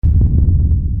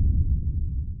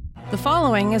The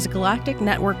following is a Galactic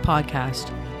Network podcast.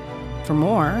 For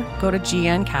more, go to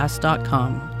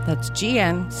gncast.com. That's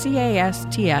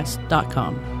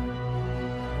GNCASTS.com.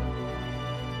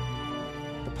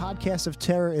 The Podcast of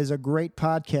Terror is a great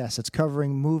podcast. It's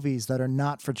covering movies that are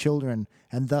not for children,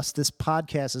 and thus this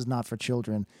podcast is not for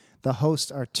children. The hosts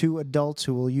are two adults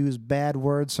who will use bad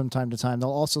words from time to time.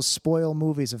 They'll also spoil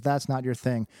movies if that's not your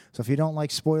thing. So if you don't like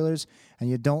spoilers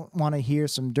and you don't want to hear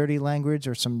some dirty language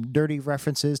or some dirty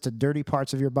references to dirty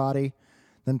parts of your body,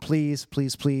 then please,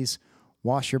 please, please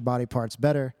wash your body parts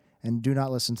better and do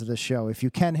not listen to this show. If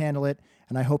you can handle it,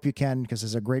 and I hope you can because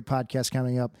there's a great podcast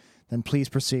coming up, then please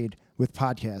proceed with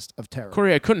Podcast of Terror.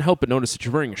 Corey, I couldn't help but notice that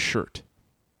you're wearing a shirt.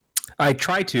 I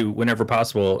try to whenever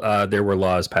possible. There were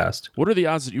laws passed. What are the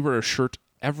odds that you wear a shirt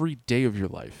every day of your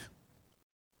life?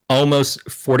 Almost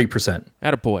 40%.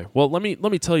 Attaboy. Well, let me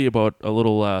tell you about a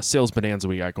little sales bonanza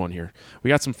we got going here. We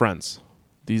got some friends.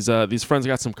 These friends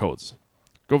got some codes.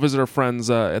 Go visit our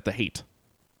friends at the Hate.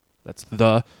 That's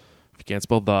the. If you can't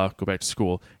spell the, go back to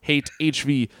school. Hate,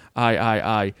 HVIII.com.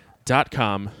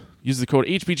 Use the code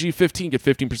HBG15, get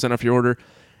 15% off your order.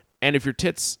 And if your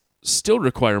tits still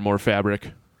require more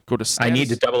fabric, go to Status. I need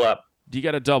to double up. You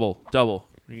got to double.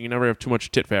 You can never have too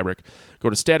much tit fabric. Go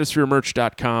to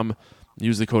statuspheremerch.com,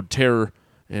 use the code TERROR,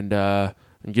 and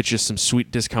get you some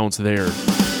sweet discounts there. Burn and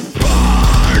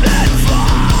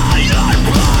fire,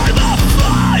 burn the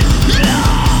fire. Burn and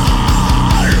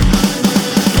fire, burn the fire.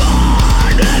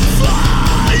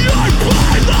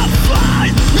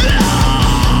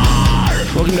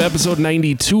 Welcome to episode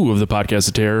 92 of the Podcast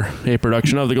of Terror, a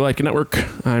production of the Galactic Network.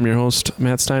 I'm your host,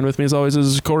 Matt Stein. With me, as always,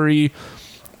 is Corey.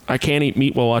 I can't eat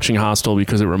meat while watching Hostel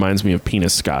because it reminds me of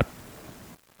Penis Scott.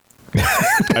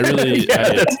 I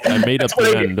made up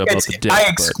the end about the dick. I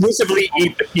exclusively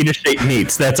eat the penis-shaped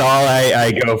meats. That's all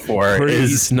I go for. Corey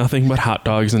eats nothing but hot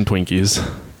dogs and Twinkies.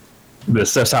 The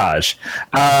sausage.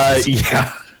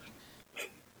 Yeah.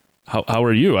 How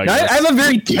are you? I have a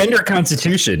very tender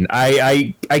constitution.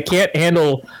 I can't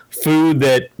handle food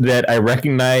that I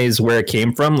recognize where it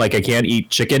came from. Like I can't eat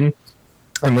chicken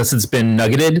unless it's been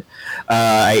nuggeted.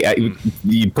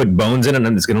 You put bones in it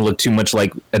and it's going to look too much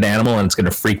like an animal and it's going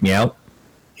to freak me out.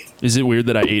 Is it weird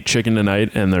that I ate chicken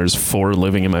tonight and there's 4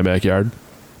 living in my backyard?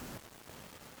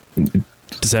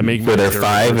 Does that make me? Were there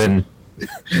 5 and...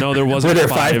 No, there wasn't. Were there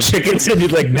 5 chickens and you're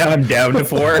like, now I'm down to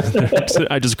 4?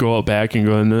 I just go out back and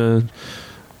go,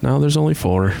 now there's only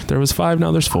 4. There was 5,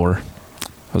 now there's 4.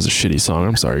 That was a shitty song.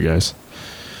 I'm sorry, guys.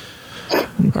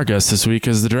 Our guest this week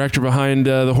is the director behind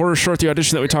the horror short, The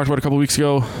Audition, that we talked about a couple weeks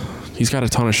ago. He's got a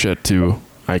ton of shit, too.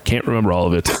 I can't remember all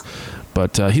of it.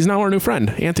 But he's now our new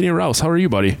friend, Anthony Rouse. How are you,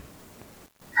 buddy?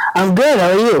 I'm good. How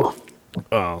are you?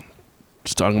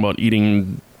 Just talking about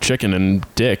eating chicken and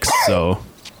dicks, so...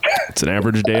 It's an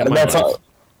average day of my life.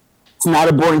 It's not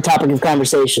a boring topic of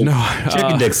conversation. No,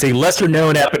 chicken dicks, a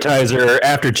lesser-known appetizer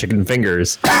after chicken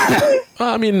fingers.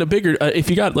 I mean, a bigger. If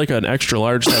you got like an extra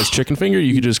large size chicken finger,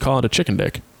 you could just call it a chicken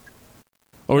dick.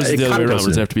 Or is it the other way around?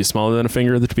 Does it have to be smaller than a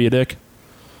finger to be a dick?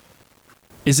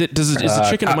 Is the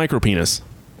chicken a micro penis?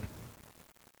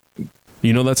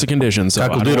 You know that's a condition. So I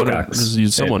don't want to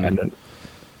use someone.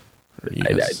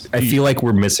 I feel like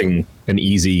we're missing an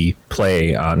easy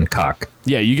play on cock.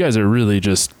 Yeah, you guys are really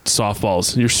just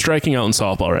softballs. You're striking out in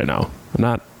softball right now. I'm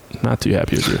not too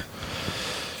happy with you.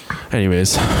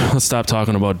 Anyways, let's stop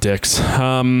talking about dicks.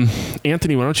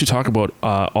 Anthony, why don't you talk about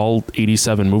all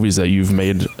 87 movies that you've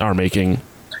made, are making,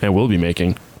 and will be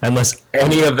making? Unless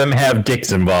any of them have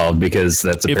dicks involved, because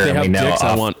that's apparently if they have now dicks,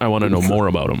 I want to know more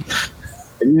about them.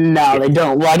 No, they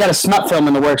don't. Well, I got a smut film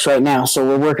in the works right now, so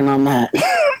we're working on that.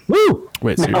 Woo!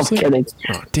 Wait, seriously? No, I'm kidding.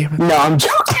 Oh, damn it. No, I'm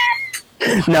joking.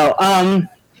 No,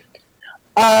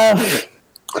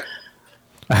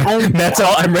 that's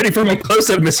all. I'm ready for my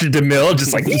close-up, Mr. DeMille.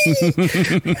 Just like...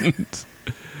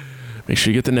 Make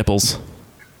sure you get the nipples.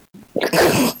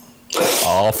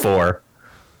 All 4.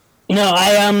 No,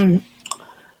 I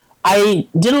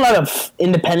did a lot of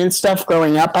independent stuff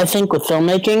growing up, I think, with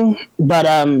filmmaking, but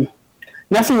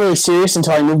nothing really serious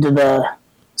until I moved to New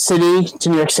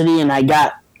York City, and I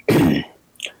got the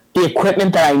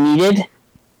equipment that I needed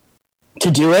to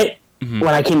do it when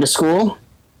I came to school.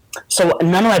 So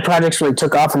none of my projects really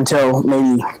took off until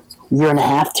maybe a year and a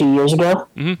half, 2 years ago.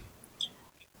 Mm-hmm.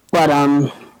 But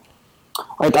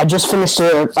I just finished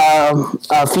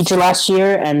a feature last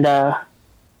year and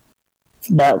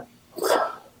about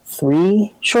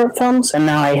 3 short films, and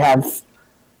now I have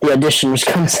The Audition, which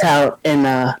comes out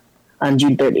on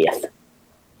June 30th.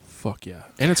 Fuck yeah.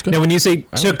 And it's good. Now, when you say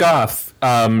took off,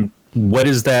 what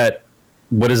is that?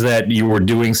 What is that? You were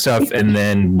doing stuff, and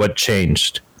then what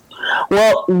changed?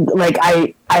 Well, like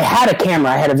I had a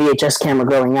camera. I had a VHS camera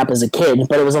growing up as a kid,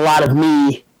 but it was a lot of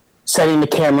me setting the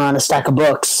camera on a stack of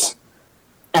books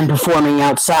and performing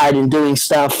outside and doing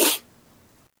stuff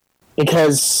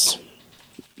because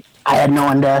I had no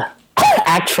one to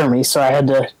act for me, so I had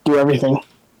to do everything.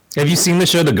 Have you seen the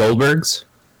show The Goldbergs?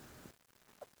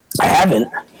 I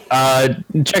haven't.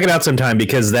 Check it out sometime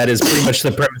because that is pretty much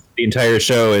the premise of the entire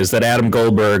show is that Adam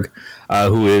Goldberg,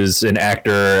 who is an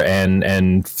actor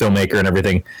and filmmaker and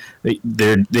everything,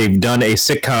 they've done a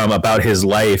sitcom about his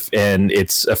life, and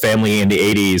it's a family in the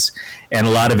 80s, and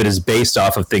a lot of it is based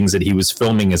off of things that he was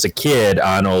filming as a kid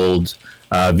on old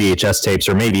VHS tapes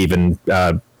or maybe even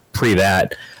pre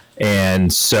that.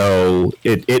 And so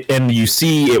and you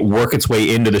see it work its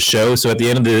way into the show. So at the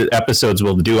end of the episodes,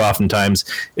 what we'll do oftentimes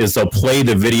is they'll play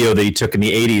the video that he took in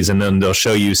the 80s, and then they'll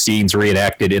show you scenes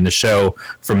reenacted in the show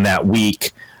from that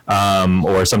week.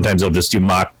 Or sometimes they'll just do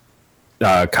mock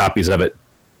copies of it.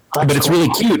 But it's really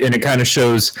cute, and it kind of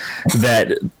shows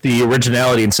that the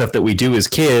originality and stuff that we do as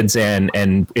kids, and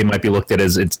it might be looked at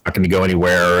as it's not going to go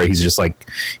anywhere, or he's just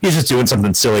doing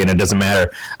something silly and it doesn't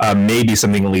matter. Maybe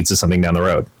something that leads to something down the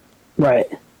road. Right.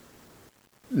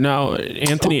 Now,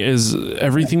 Anthony, is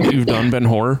everything that you've done been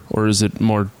horror, or is it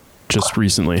more just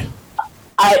recently?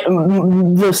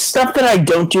 The stuff that I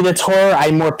don't do that's horror,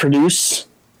 I more produce.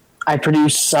 I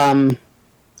produce I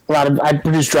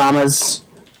produce dramas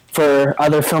for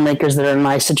other filmmakers that are in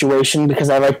my situation because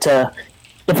I like to,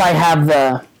 if I have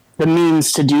the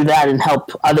means to do that and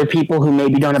help other people who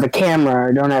maybe don't have a camera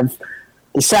or don't have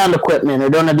the sound equipment or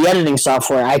don't have the editing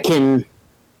software, I can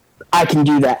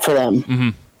do that for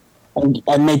them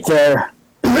and make their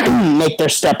make their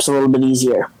steps a little bit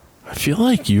easier. I feel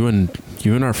like you and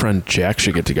our friend Jack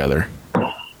should get together.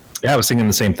 Yeah, I was thinking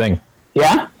the same thing.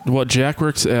 Yeah? Well, Jack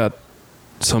works at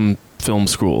some film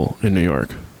school in New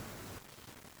York.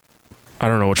 I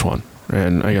don't know which one,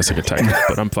 and I guess I could type it,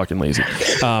 but I'm fucking lazy.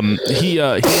 He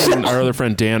and our other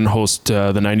friend Dan host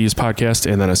the 90s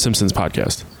podcast and then a Simpsons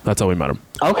podcast. That's how we met him.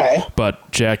 Okay. But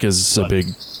Jack is a big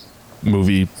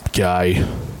movie guy,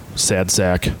 sad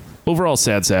sack. Overall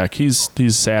sad sack. He's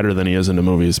sadder than he is into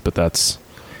movies, but that's...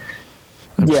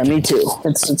 Yeah, me too.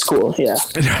 It's cool, yeah.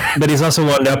 But he's also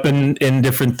wound up in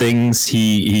different things.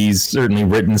 He's certainly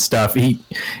written stuff. He,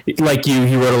 like you,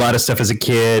 he wrote a lot of stuff as a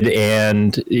kid,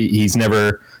 and he's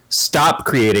never stopped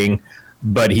creating,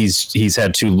 but he's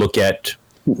had to look at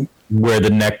where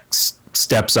the next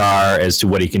steps are as to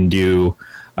what he can do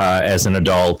as an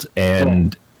adult,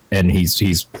 and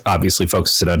he's obviously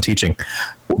focused on teaching,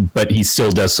 but he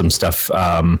still does some stuff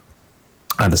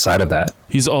on the side of that.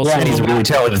 He's also and he's a really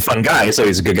talented, fun guy, so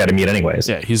he's a good guy to meet anyways.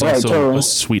 Yeah, he's also a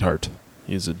sweetheart.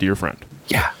 He's a dear friend.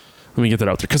 Yeah. Let me get that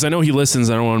out there because I know he listens.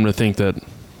 I don't want him to think that,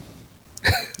 I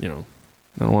don't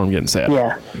want him getting sad.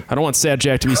 Yeah. I don't want sad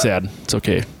Jack to be sad. It's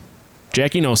okay.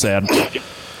 Jackie, no sad.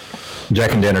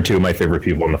 Jack and Dan are two of my favorite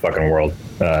people in the fucking world,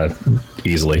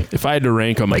 easily. If I had to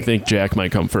rank them, I think Jack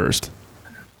might come first.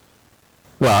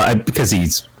 Well, because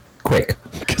he's quick.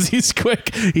 Because he's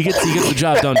quick. He gets the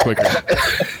job done quicker.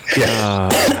 Yeah.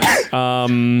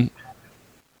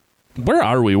 Where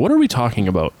are we? What are we talking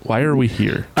about? Why are we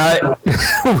here? We are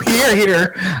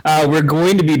here. We're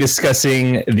going to be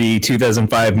discussing the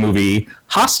 2005 movie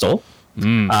Hostel.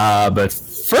 But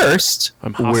first,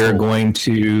 we're going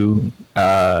to...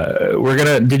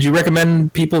 Did you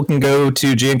recommend people can go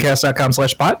to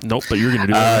gncast.com/pot? Nope, but you're going to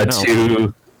do that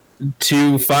now.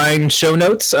 To find show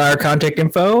notes, our contact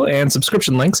info, and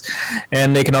subscription links.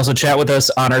 And they can also chat with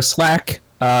us on our Slack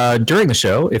during the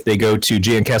show if they go to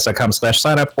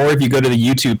gncast.com/signup, or if you go to the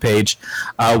YouTube page.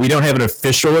 We don't have an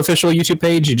official YouTube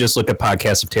page. You just look at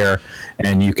Podcast of Terror,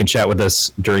 and you can chat with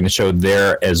us during the show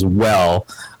there as well.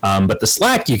 But the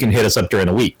Slack, you can hit us up during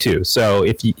the week too. So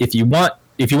if you want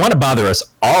to bother us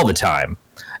all the time,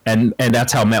 and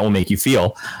that's how Matt will make you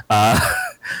feel,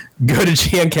 go to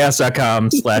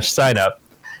gncast.com/signup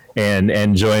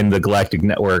and join the Galactic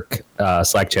Network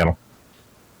Slack channel.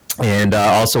 And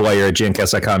also, while you're at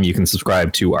gncast.com, you can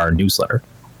subscribe to our newsletter.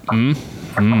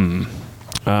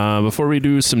 Before we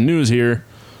do some news here,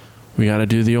 we got to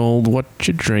do the old what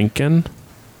you drinking.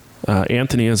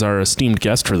 Anthony is our esteemed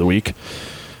guest for the week.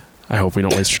 I hope we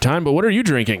don't waste your time, but what are you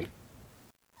drinking?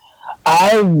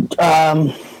 I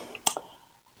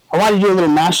wanted to do a little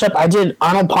mashup. I did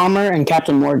Arnold Palmer and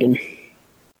Captain Morgan.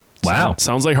 Wow.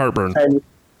 Sounds like heartburn.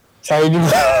 Sorry to do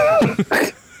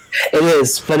that. It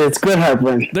is, but it's good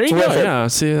heartburn. There you go. Yeah.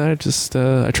 See, I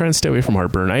try and stay away from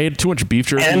heartburn. I ate too much beef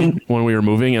jerky when we were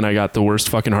moving, and I got the worst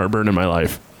fucking heartburn in my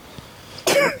life.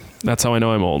 That's how I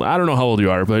know I'm old. I don't know how old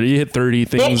you are, but you hit 30, Beef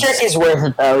things. jerky's worth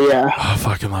it, though, yeah. Oh, I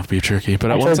fucking love beef jerky.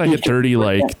 But I've once heard I hit beef 30, jerky,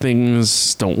 like, yeah.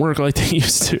 things don't work like they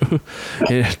used to.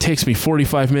 It takes me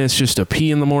 45 minutes just to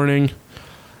pee in the morning.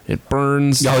 It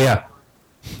burns. Oh yeah.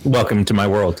 Welcome to my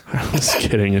world. I was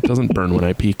kidding. It doesn't burn when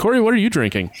I pee. Corey, what are you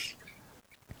drinking?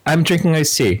 I'm drinking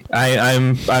iced tea.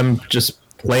 I'm just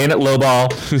playing at low ball.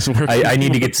 I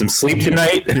need to get some sleep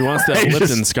tonight. He wants that I just-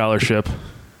 Lipton scholarship.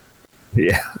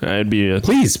 Yeah. I'd be a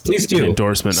Please do.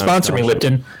 endorsement. Sponsor me,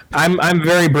 Lipton. I'm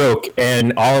very broke,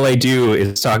 and all I do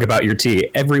is talk about your tea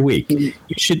every week.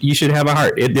 You should have a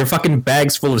heart. They're fucking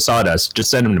bags full of sawdust. Just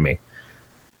send them to me.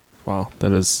 Wow,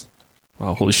 that is.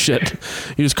 Wow, holy shit.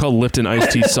 You just called Lipton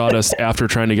iced tea sawdust after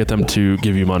trying to get them to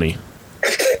give you money.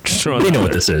 Just throwing They it know out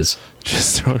what there. this is.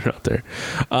 Just throwing it out there.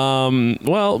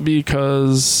 Well,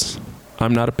 because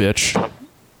I'm not a bitch.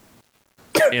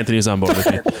 Anthony's on board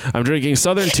with me. I'm drinking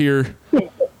Southern Tier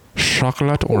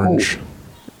Chocolate Orange.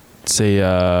 It's a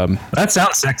That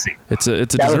sounds sexy. it's a That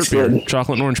dessert looks beer. good.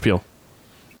 Chocolate and orange peel.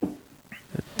 I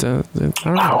don't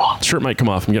know. Shirt might come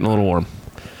off. I'm getting a little warm.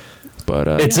 But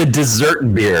It's a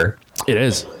dessert beer. it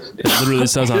is. It literally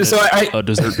says on So it, a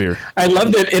dessert beer. I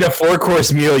love that in a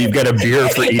 4-course meal you've got a beer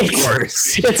for each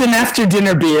course. It's an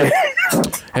after-dinner beer.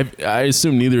 I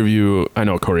assume neither of you, I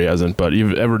know Corey hasn't, but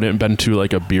you've ever been to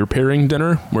like a beer pairing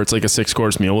dinner where it's like a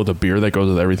 6-course meal with a beer that goes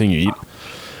with everything you eat?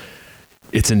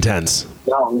 It's intense.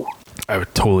 No. I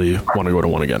would totally want to go to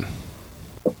one again.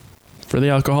 For the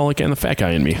alcoholic and the fat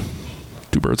guy in me.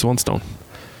 2 birds, 1 stone.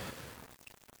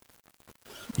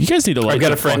 You guys need to like got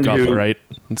the a friend fuck up, who- right?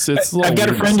 It's a little I've got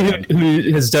a weird friend to say.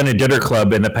 who has done a dinner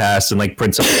club in the past and like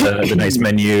prints up the nice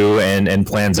menu and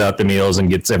plans out the meals and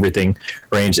gets everything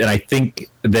arranged. And I think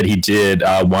that he did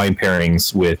wine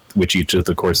pairings with each of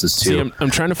the courses too. See, I'm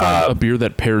trying to find a beer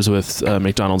that pairs with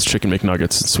McDonald's chicken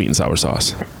McNuggets sweet and sour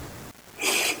sauce.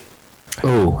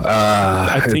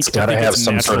 I think it's gotta have it's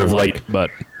some sort natural of light, like but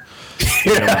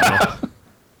you never know.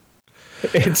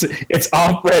 it's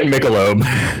off-brand Michelob.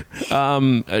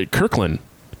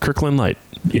 Kirkland Light.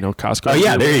 You know, Costco. Oh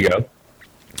yeah, there you go.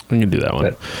 We can do that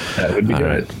one. That would be All good.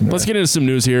 right, let's get into some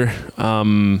news here.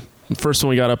 First one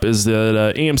we got up is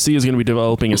that AMC is going to be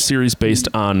developing a series based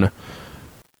on,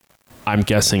 I'm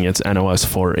guessing it's NOS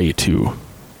 4A2.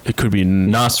 It could be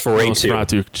NOS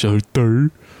 4A2.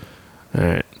 Nosferatu. All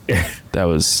right, that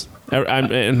was.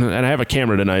 And I have a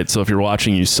camera tonight, so if you're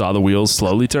watching, you saw the wheels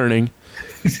slowly turning.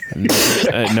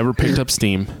 It never picked up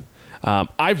steam.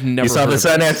 I've never. You saw the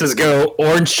Sunasses go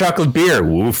orange chocolate beer,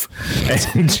 woof,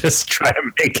 and just try to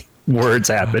make words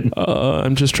happen.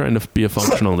 I'm just trying to be a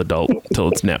functional adult till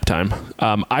it's nap time.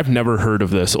 I've never heard of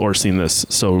this or seen this,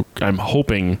 so I'm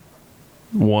hoping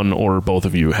one or both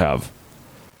of you have.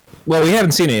 Well, we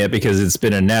haven't seen it yet because it's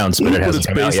been announced, but it But hasn't it's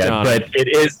come out based yet. on- But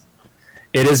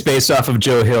it is based off of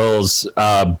Joe Hill's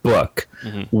book,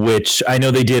 which I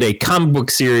know they did a comic book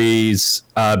series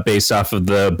based off of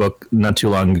the book not too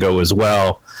long ago as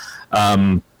well.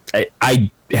 I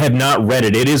have not read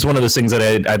it. It is one of those things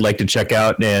that I'd like to check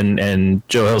out. And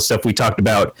Joe Hill stuff, we talked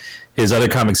about his other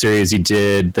comic series he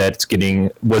did was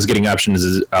getting optioned as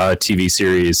a TV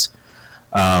series.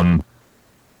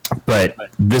 But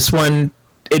this one,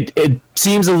 it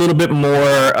seems a little bit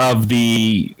more of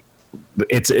the.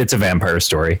 It's a vampire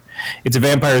story. It's a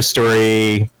vampire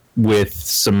story with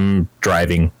some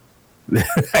driving.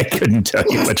 I couldn't tell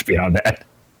you much beyond that.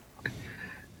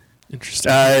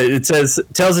 Interesting. It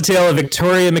tells a tale of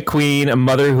Victoria McQueen, a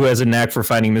mother who has a knack for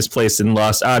finding misplaced and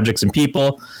lost objects and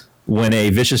people. When a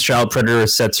vicious child predator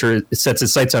sets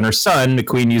his sights on her son,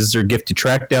 McQueen uses her gift to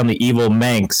track down the evil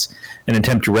Manx and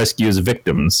attempt to rescue his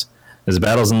victims. There's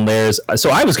battles and lairs. So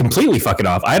I was completely fucking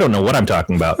off. I don't know what I'm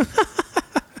talking about.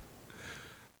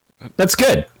 That's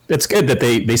good. That's good that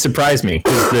they surprised me,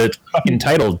 because the fucking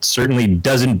title certainly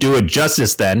doesn't do it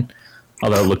justice then,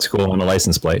 although it looks cool on the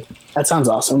license plate. That sounds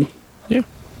awesome. Yeah.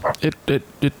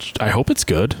 It I hope it's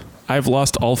good. I've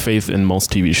lost all faith in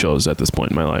most TV shows at this point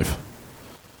in my life.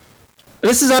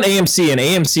 This is on AMC, and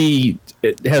AMC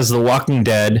it has The Walking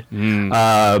Dead,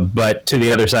 but to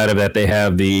the other side of that, they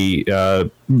have the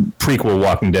prequel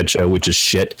Walking Dead show, which is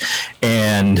shit.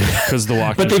 And Because The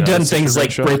Walking but they've Dead done is such a things great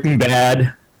like show. Breaking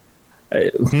Bad.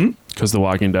 Because The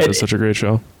Walking Dead is such a great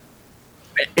show.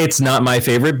 It's not my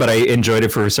favorite, but I enjoyed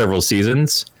it for several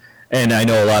seasons. And I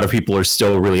know a lot of people are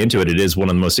still really into it. It is one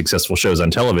of the most successful shows on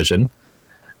television.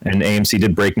 And AMC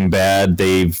did Breaking Bad.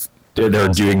 They're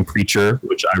doing Preacher,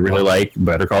 which I really like.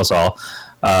 Better Call Saul,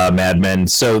 Mad Men.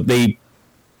 So they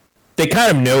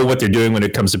kind of know what they're doing when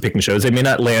it comes to picking shows. They may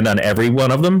not land on every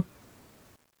one of them,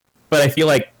 but I feel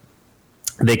like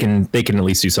they can at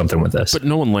least do something with this. But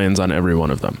no one lands on every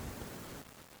one of them.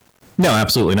 No,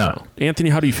 absolutely not. Anthony,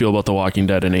 how do you feel about The Walking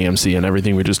Dead and AMC and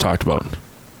everything we just talked about?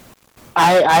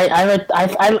 I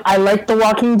like The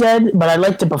Walking Dead, but I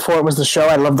liked it before it was the show.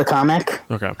 I love the comic.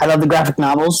 Okay. I love the graphic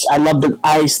novels.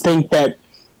 I think that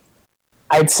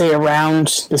I'd say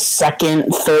around the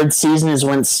second, third season is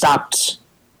when it stopped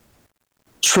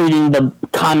treating the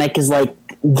comic as like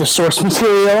the source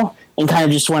material and kind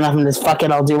of just went up and just, fuck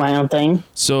it, I'll do my own thing.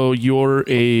 So you're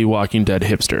a Walking Dead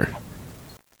hipster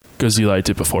because you liked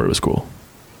it before it was cool.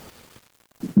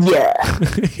 Yeah.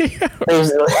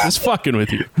 Basically. Just fucking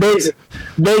with you.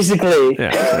 Basically. Yeah,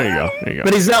 there you go. There you go.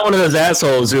 But he's not one of those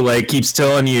assholes who like keeps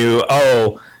telling you,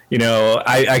 oh, you know,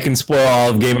 I can spoil all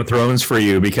of Game of Thrones for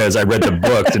you because I read the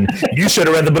books, and you should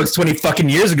have read the books 20 fucking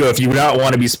years ago if you would not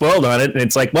want to be spoiled on it. And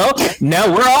it's like, well, now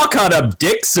we're all caught up,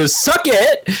 dick, so suck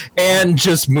it and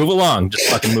just move along. Just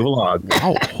fucking move along.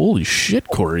 Wow, holy shit,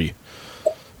 Corey.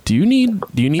 Do you need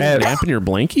a nap in your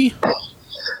blankie?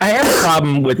 I have a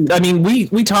problem with, I mean,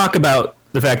 we talk about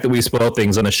the fact that we spoil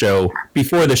things on a show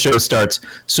before the show starts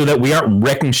so that we aren't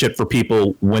wrecking shit for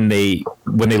people when they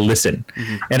listen.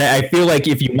 Mm-hmm. And I feel like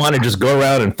if you want to just go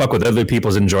around and fuck with other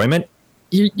people's enjoyment,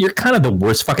 you're kind of the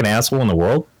worst fucking asshole in the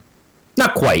world.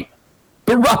 Not quite,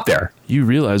 but we're up there. You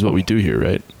realize what we do here,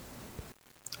 right?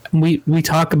 We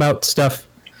talk about stuff,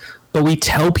 but we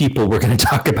tell people we're going to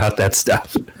talk about that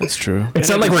stuff. That's true. It's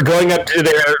not like we're going up to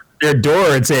their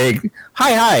door and saying,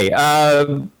 hi,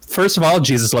 first of all,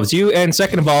 Jesus loves you. And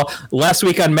second of all, last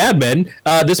week on Mad Men,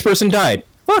 this person died.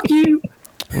 Fuck you.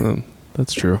 Well,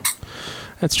 that's true.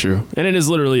 That's true. And it is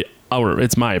literally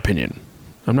it's my opinion.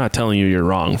 I'm not telling you you're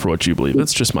wrong for what you believe.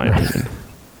 It's just my opinion.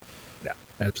 No,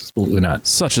 absolutely not.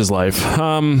 Such is life. I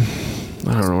don't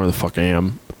know where the fuck I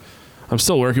am. I'm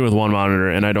still working with one monitor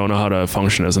and I don't know how to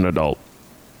function as an adult.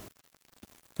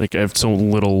 Like I have so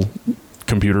little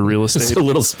computer real estate. Just a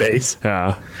little space.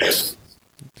 Yeah.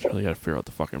 Really got to figure out what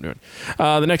the fuck I'm doing.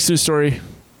 The next news story,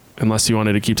 unless you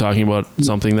wanted to keep talking about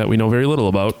something that we know very little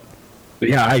about.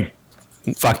 Yeah, I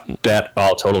fuck that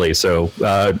all totally. So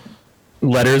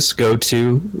letters go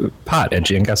to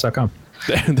pot@gncast.com.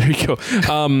 There you go.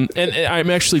 And I'm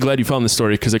actually glad you found this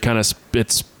story because it kind of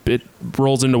it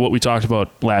rolls into what we talked about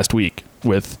last week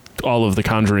with all of the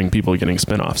Conjuring people getting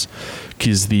spinoffs.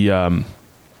 Because the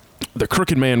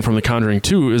Crooked Man from The Conjuring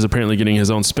 2 is apparently getting his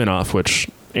own spinoff, which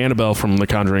Annabelle from The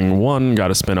Conjuring 1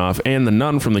 got a spinoff, and The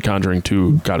Nun from The Conjuring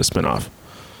 2 got a spinoff.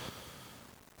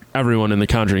 Everyone in The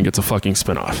Conjuring gets a fucking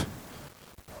spinoff.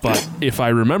 But if I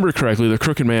remember correctly, The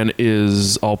Crooked Man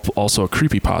is also a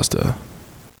creepypasta.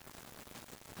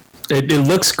 It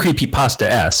looks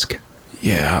creepypasta-esque.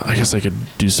 Yeah, I guess I could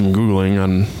do some Googling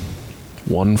on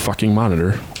one fucking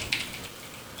monitor.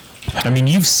 I mean,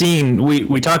 you've seen,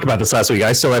 we talked about this last week.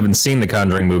 I still haven't seen the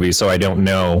Conjuring movie, so I don't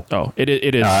know it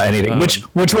is anything. Which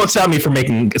won't stop me from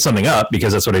making something up,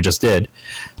 because that's what I just did.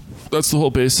 That's the whole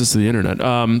basis of the internet.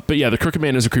 But yeah, The Crooked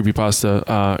Man is a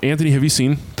creepypasta. Anthony, have you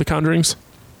seen The Conjurings?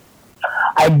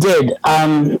 I did.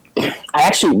 I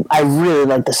really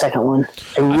like the second one.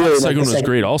 The second one was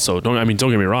great also. Don't get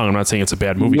me wrong. I'm not saying it's a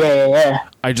bad movie. Yeah.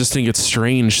 I just think it's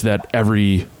strange that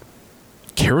every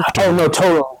character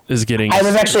totally is getting...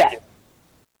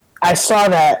 I saw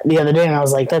that the other day and I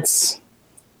was like,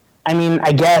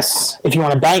 I guess if you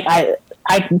want to bank,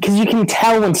 because you can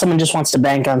tell when someone just wants to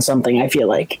bank on something, I feel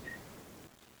like.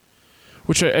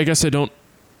 Which I guess I don't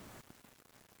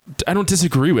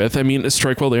disagree with. I mean,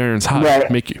 strike while the iron's hot.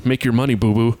 Right. Make your money,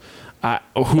 boo-boo.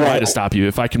 Who am I to stop you?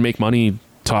 If I can make money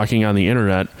talking on the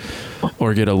internet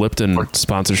or get a Lipton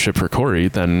sponsorship for Corey,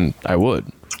 then I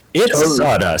would. It's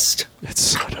sawdust. It's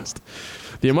sawdust.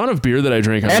 The amount of beer that I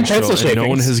drank on And the show, and no one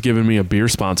shavings. has given me a beer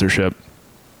sponsorship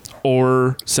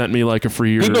or sent me like a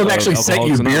free year. People have actually sent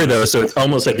you beer, though, so it's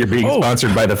almost like you're being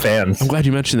sponsored by the fans. I'm glad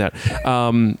you mentioned that.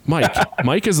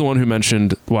 Mike is the one who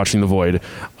mentioned watching The Void.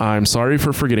 I'm sorry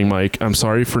for forgetting Mike. I'm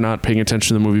sorry for not paying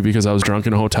attention to the movie because I was drunk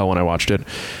in a hotel when I watched it.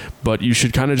 But you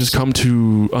should kind of just come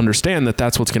to understand that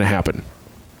that's what's going to happen.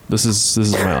 This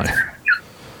is my life.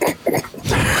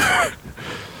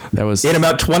 That was in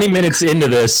about 20 minutes into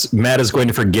this, Matt is going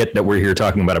to forget that we're here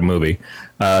talking about a movie.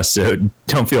 So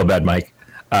don't feel bad, Mike.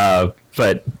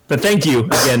 But thank you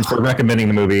again for recommending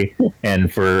the movie and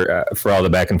for all the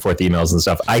back and forth emails and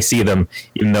stuff. I see them,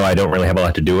 even though I don't really have a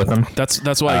lot to do with them.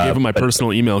 That's why I gave him my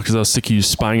personal email, because I was sick of you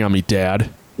spying on me, Dad.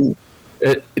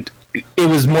 It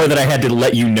was more that I had to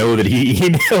let you know that he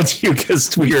emailed you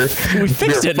because we were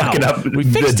fucking up the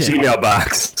Gmail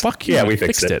box. Fuck you. Yeah, we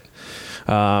fixed it.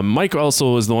 Mike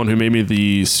also is the one who made me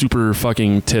the super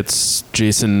fucking tits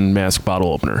Jason mask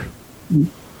bottle opener,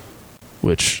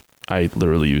 which I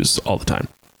literally use all the time.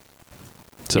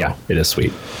 So, yeah, it is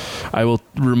sweet. I will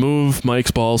remove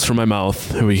Mike's balls from my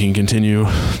mouth and we can continue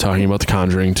talking about The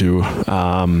Conjuring 2.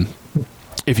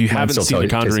 If you haven't still seen tell The you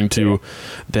Conjuring 2,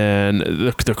 then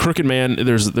the Crooked Man,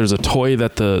 there's a toy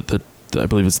that the I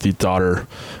believe it's the daughter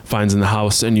finds in the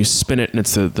house, and you spin it and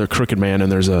it's the Crooked Man,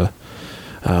 and there's a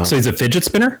So he's a fidget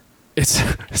spinner?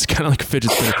 it's kind of like a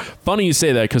fidget spinner. Funny you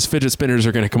say that, because fidget spinners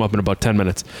are going to come up in about 10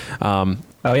 minutes. Oh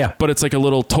yeah. But it's like a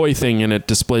little toy thing, and it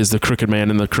displays the Crooked Man,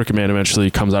 and the Crooked Man eventually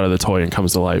comes out of the toy and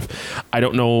comes to life. I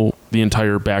don't know the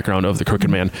entire background of the Crooked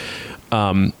Man,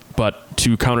 but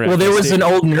to counteract... Well, there was an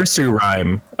old nursery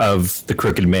rhyme of the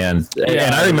Crooked Man,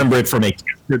 and I remember it from a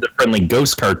Casper the Friendly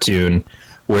Ghost cartoon,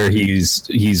 where he's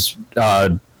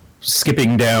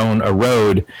skipping down a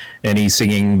road and he's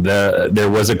singing there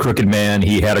was a crooked man,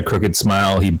 he had a crooked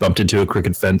smile, he bumped into a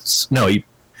crooked fence. No, he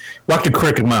walked a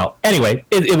crooked mile. Anyway,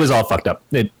 it was all fucked up.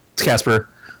 Casper,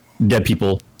 dead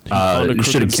people.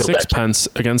 Should have killed sixpence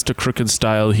against a crooked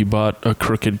style. He bought a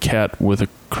crooked cat with a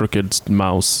crooked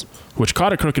mouse, which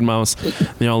caught a crooked mouse.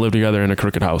 They all lived together in a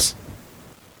crooked house.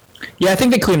 Yeah, I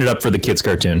think they cleaned it up for the kids'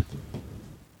 cartoon.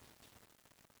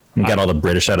 And got all the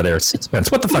British out of there.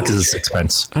 Sixpence. What the fuck is a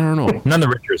sixpence? I don't know. None the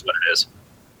richer is what it is.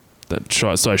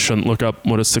 So I shouldn't look up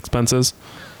what a sixpence is?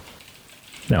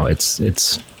 No, it's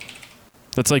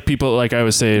That's like people, like I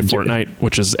always say Fortnite,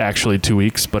 which is actually 2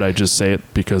 weeks, but I just say it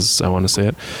because I want to say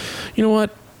it. You know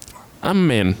what? I'm a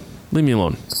man. Leave me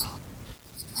alone.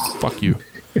 Fuck you.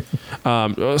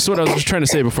 So what I was just trying to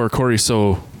say before Corey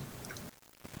so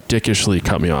dickishly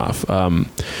cut me off.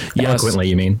 Yes, eloquently,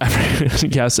 you mean?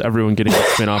 Yes, everyone getting a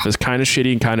spin-off is kind of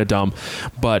shitty and kind of dumb,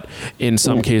 but in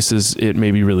some cases it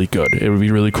may be really good. It would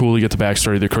be really cool to get the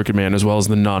backstory of the Crooked Man as well as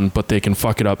the Nun, but they can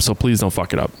fuck it up, so please don't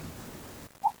fuck it up.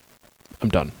 I'm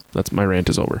done. That's my rant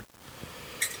is over.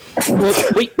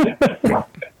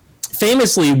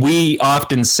 Famously, we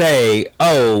often say,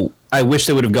 "Oh, I wish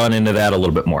they would have gone into that a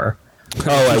little bit more."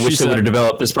 Oh, I wish they would have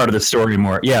developed this part of the story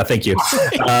more. Yeah, thank you.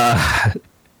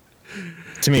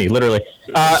 To me, literally.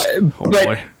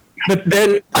 But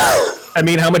then, I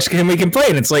mean, how much can we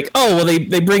complain? It's like, oh, well,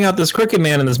 they bring out this Crooked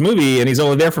Man in this movie, and he's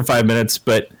only there for 5 minutes,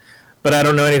 but I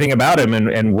don't know anything about him,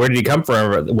 and where did he come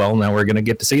from? Well, now we're going to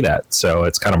get to see that, so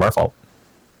it's kind of our fault.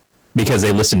 Because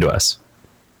they listen to us.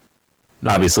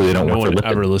 Obviously, they don't no work for one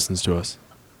ever listens to us.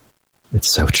 It's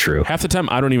so true. Half the time,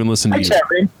 I don't even listen to you.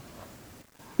 Jeffrey.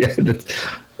 Yeah, that's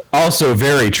also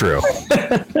very true.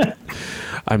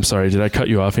 I'm sorry. Did I cut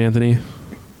you off, Anthony?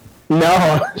 No.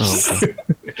 Oh, okay.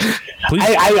 Please.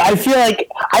 I feel like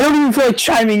I don't even feel like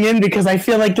chiming in because I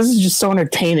feel like this is just so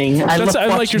entertaining. I'm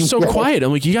like, you're so quiet.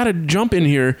 I'm like, you got to jump in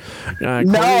here.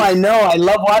 No, I know. I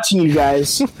love watching you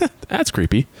guys. That's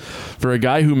creepy. For a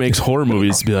guy who makes horror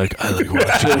movies to be like, I like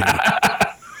watching you.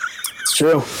 It's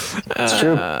true. It's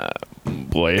true.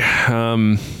 Boy.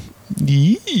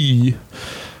 Yee.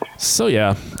 So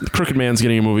yeah, Crooked Man's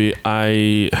getting a movie.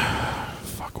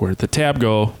 Where'd the tab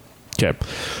go? Okay.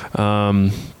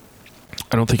 I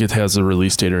don't think it has a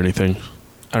release date or anything.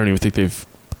 I don't even think they've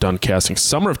done casting.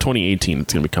 Summer of 2018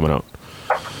 it's going to be coming out.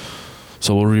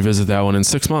 So we'll revisit that one in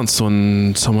 6 months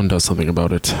when someone does something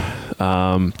about it.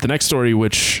 The next story,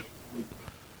 which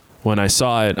when I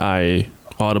saw it, I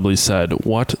audibly said,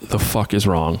 what the fuck is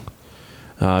wrong?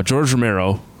 George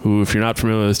Romero, who, if you're not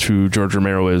familiar with who George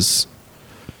Romero is,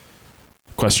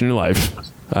 question your life.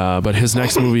 But his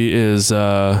next movie is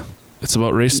it's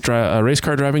about race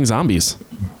car driving zombies.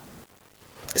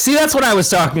 See, that's what I was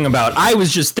talking about. I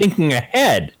was just thinking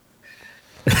ahead.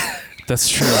 That's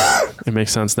true. It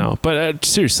makes sense now. But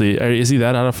seriously, is he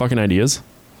that out of fucking ideas?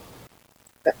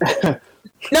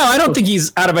 No, I don't think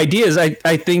he's out of ideas.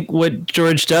 I think what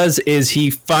George does is he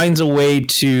finds a way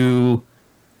to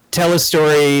tell a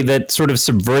story that sort of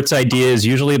subverts ideas,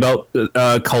 usually about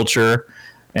culture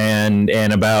and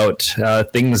about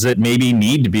things that maybe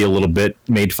need to be a little bit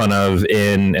made fun of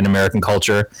in American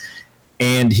culture.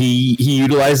 And he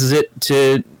utilizes it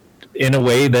in a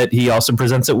way that he also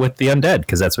presents it with the undead,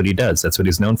 because that's what he does. That's what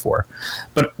he's known for.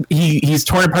 But he's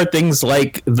torn apart things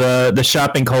like the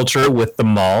shopping culture with the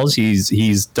malls.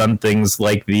 He's done things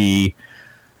like the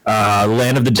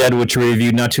Land of the Dead, which we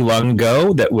reviewed not too long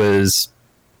ago, that was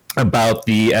about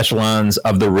the echelons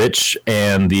of the rich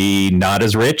and the not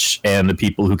as rich, and the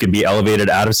people who can be elevated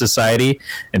out of society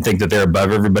and think that they're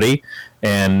above everybody,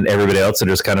 and everybody else that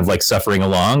is kind of like suffering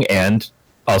along. And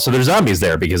also there's zombies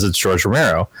there because it's George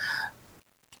Romero.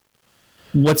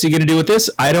 What's he going to do with this?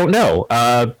 I don't know.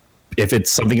 If it's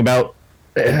something about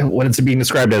what it's being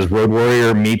described as Road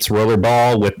Warrior meets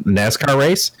Rollerball with NASCAR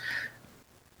race,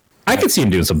 I could see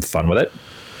him doing something fun with it.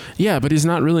 Yeah, but he's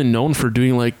not really known for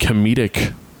doing like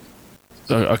comedic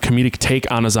a comedic take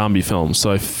on a zombie film.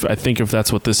 So I think if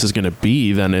that's what this is going to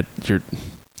be, then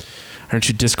aren't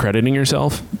you discrediting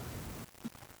yourself?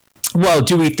 Well,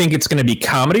 do we think it's going to be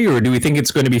comedy, or do we think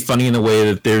it's going to be funny in the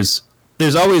way that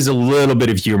there's always a little bit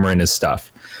of humor in his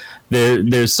stuff?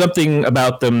 There's something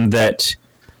about them that,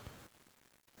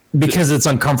 because it's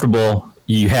uncomfortable,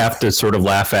 you have to sort of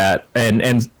laugh at,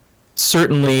 and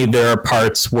certainly there are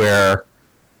parts where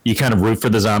you kind of root for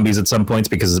the zombies at some points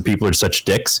because the people are such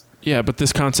dicks. Yeah, but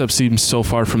this concept seems so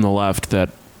far from the left that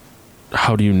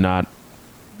how do you not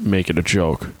make it a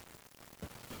joke?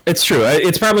 It's true.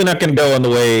 It's probably not going to go on the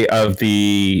way of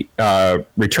the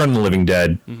Return of the Living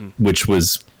Dead, which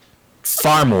was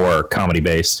far more comedy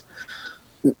based.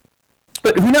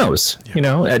 But who knows? Yeah. You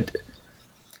know,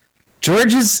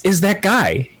 George is that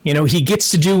guy. You know, he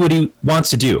gets to do what he wants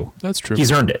to do. That's true.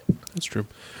 He's earned it. That's true.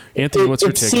 Anthony, what's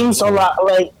your take? It seems a lot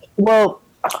like, well,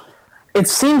 it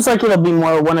seems like it'll be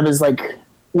more one of his, like,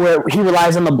 where he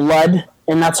relies on the blood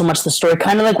and not so much the story.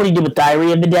 Kind of like what he did with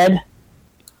Diary of the Dead.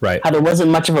 Right. How there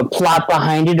wasn't much of a plot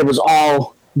behind it. It was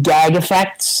all gag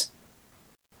effects.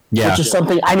 Yeah. Which is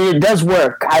something, I mean, it does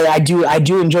work. I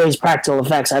do enjoy his practical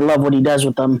effects. I love what he does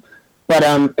with them. But,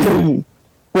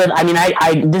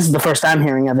 this is the first I'm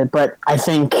hearing of it, but I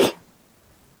think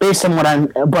based on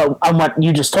what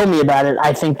you just told me about it,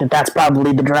 I think that's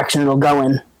probably the direction it'll go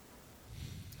in.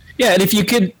 Yeah, and if you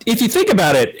think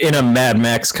about it in a Mad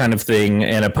Max kind of thing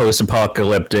and a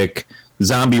post-apocalyptic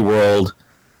zombie world,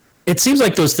 it seems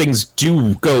like those things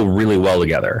do go really well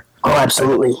together. Oh,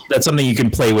 absolutely. That's something you can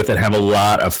play with and have a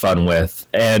lot of fun with.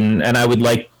 And I would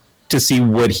like to see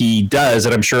what he does,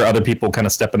 and I'm sure other people kind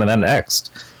of step into that next.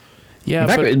 Yeah, in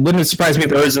fact, it wouldn't surprise me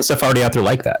if there isn't stuff already out there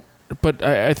like that. But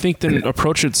I think then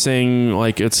approach it saying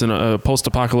like it's a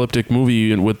post-apocalyptic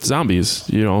movie with zombies.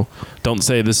 You know, don't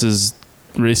say this is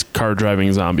race car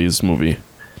driving zombies movie.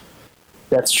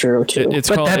 That's true too.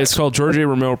 It's called George A.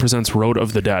 Romero Presents Road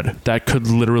of the Dead. That could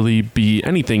literally be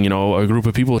anything. You know, a group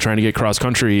of people trying to get cross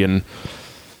country, and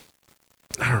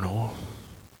I don't know.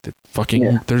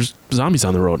 There's zombies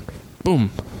on the road.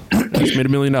 Boom, just made $1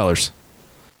 million.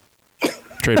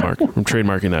 Trademark. I'm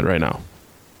trademarking that right now.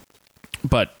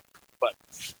 But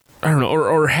I don't know,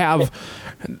 or have.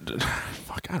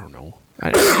 Fuck, I don't know.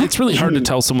 It's really hard to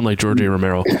tell someone like George A.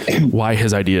 Romero why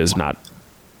his idea is not,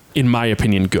 in my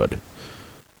opinion, good.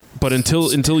 But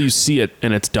until you see it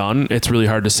and it's done, it's really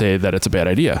hard to say that it's a bad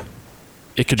idea.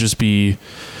 It could just be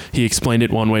he explained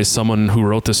it one way, someone who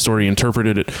wrote this story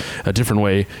interpreted it a different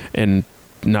way, and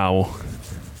now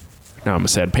I'm a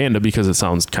sad panda because it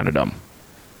sounds kind of dumb.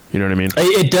 You know what I mean?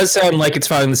 It does sound like it's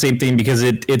following the same thing because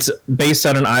it's based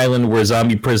on an island where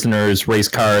zombie prisoners race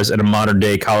cars at a modern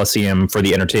day coliseum for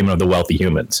the entertainment of the wealthy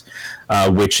humans,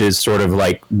 which is sort of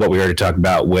like what we already talked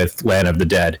about with Land of the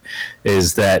Dead,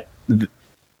 is that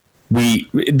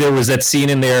there was that scene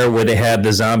in there where they had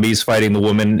the zombies fighting the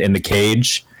woman in the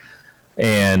cage,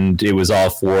 and it was all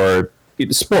for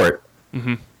sport.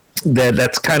 Mm-hmm.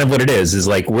 That's kind of what it is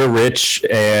like we're rich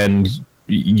and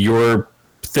you're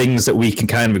things that we can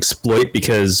kind of exploit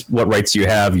because what rights do you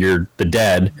have? You're the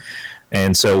dead.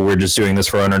 And so we're just doing this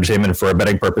for our entertainment, for our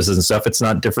betting purposes and stuff. It's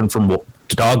not different from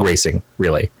dog racing,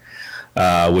 really,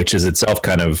 which is itself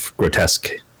kind of grotesque.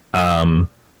 I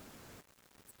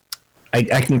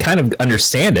can kind of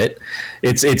understand it.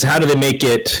 It's how do they make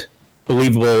it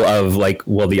believable of like,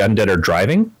 well, the undead are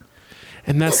driving?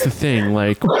 And that's the thing,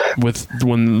 like with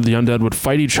when the undead would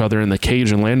fight each other in the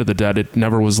cage and Land of the Dead, it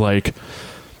never was like,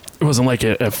 it wasn't like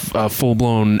a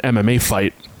full-blown MMA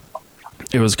fight.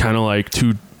 It was kind of like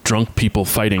two drunk people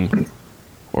fighting.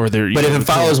 But if it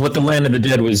follows what the Land of the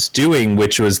Dead was doing,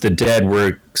 which was the dead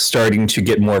were starting to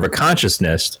get more of a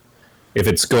consciousness, if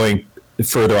it's going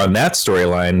further on that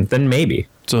storyline, then maybe.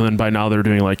 So then by now they're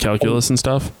doing like calculus and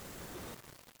stuff?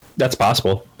 That's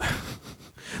possible.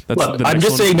 I'm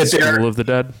just saying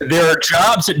that there are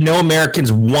jobs that no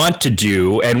Americans want to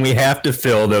do, and we have to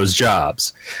fill those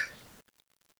jobs.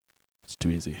 Too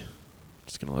easy.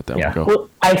 Just gonna let that one go. Well,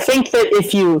 I think that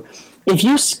if you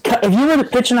were to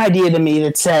pitch an idea to me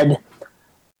that said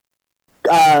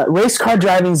race car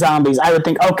driving zombies, I would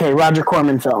think, okay, Roger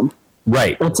Corman film.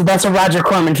 Right. That's a Roger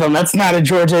Corman film. That's not a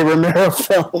George A. Romero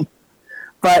film.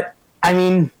 But I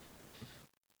mean,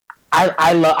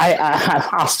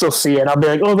 I'll still see it. I'll be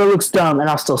like, oh, that looks dumb, and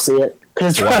I'll still see it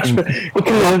because it's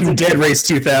Walking Dead Race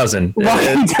 2000.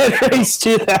 Walking Dead Race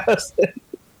 2000.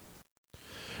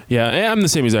 Yeah, I'm the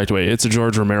same exact way. It's a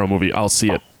George Romero movie. I'll see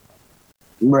it.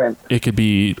 Right. It could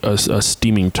be a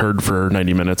steaming turd for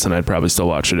 90 minutes, and I'd probably still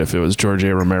watch it if it was George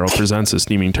A. Romero Presents a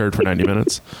steaming turd for 90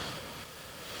 minutes.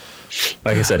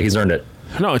 Like I said, he's earned it.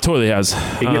 No, it totally has.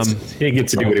 He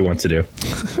gets to do what he wants to do.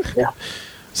 Yeah.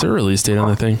 Is there a release date on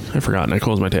that thing? I forgot. I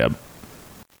closed my tab.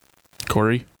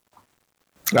 Corey?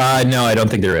 No, I don't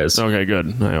think there is. Okay,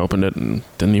 good. I opened it and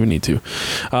didn't even need to.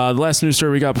 The last news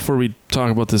story we got before we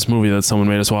talk about this movie that someone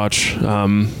made us watch.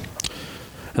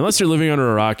 Unless you're living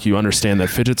under a rock, you understand that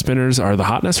fidget spinners are the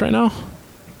hotness right now.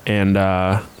 And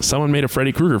someone made a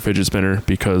Freddy Krueger fidget spinner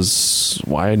because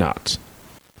why not?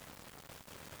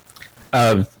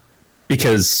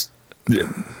 Because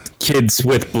kids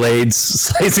with blades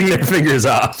slicing their fingers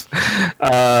off.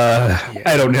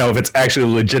 I don't know if it's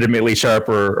actually legitimately sharp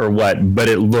or what, but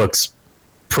it looks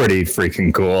pretty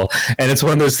freaking cool. And it's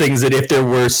one of those things that if there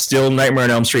were still Nightmare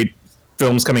on Elm Street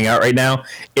films coming out right now,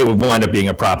 it would wind up being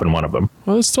a prop in one of them.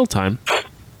 Well, there's still time.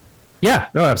 Yeah,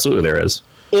 no, absolutely there is.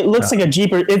 It looks like a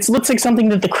Jeepers. It looks like something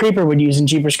that the Creeper would use in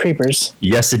Jeepers Creepers.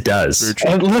 Yes, it does.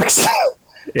 It looks.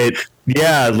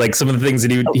 Yeah, like some of the things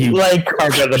that he like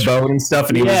carved out the bone and stuff,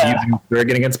 and he was using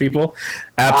friggin' against people.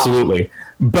 Absolutely,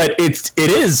 but it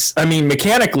is. I mean,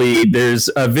 mechanically, there's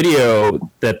a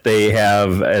video that they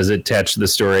have as attached to the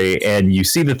story, and you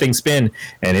see the thing spin,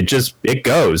 and it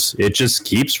goes. It just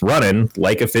keeps running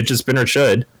like a fidget spinner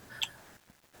should.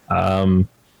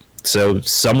 So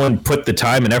someone put the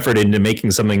time and effort into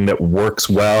making something that works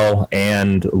well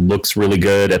and looks really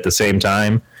good at the same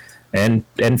time. And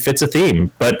fits a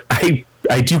theme, but I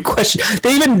do question.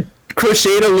 They even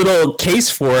crocheted a little case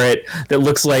for it that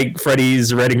looks like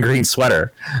Freddy's red and green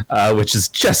sweater, which is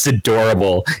just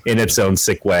adorable in its own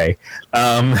sick way.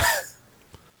 Well,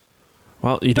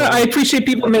 I appreciate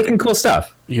people making cool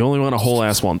stuff. You only want to whole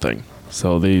ass one thing,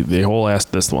 so they whole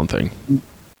assed this one thing.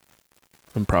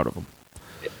 I'm proud of them.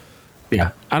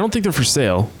 Yeah, I don't think they're for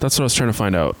sale. That's what I was trying to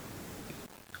find out.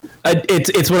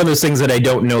 It's one of those things that I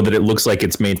don't know that it looks like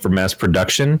it's made for mass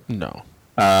production. No.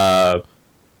 But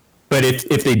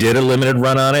if they did a limited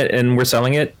run on it and we're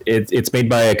selling it, it's made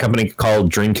by a company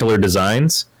called Dreamkiller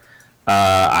Designs.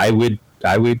 I would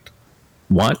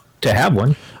want to have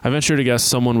one. I venture to guess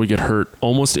someone would get hurt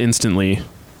almost instantly,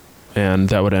 and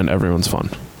that would end everyone's fun.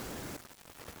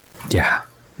 Yeah.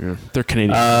 They're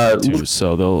Canadian too,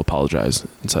 so they'll apologize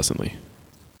incessantly.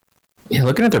 Yeah,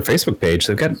 looking at their Facebook page,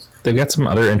 they've got some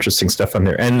other interesting stuff on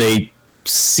there, and they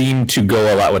seem to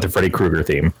go a lot with the Freddy Krueger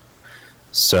theme.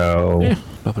 So yeah,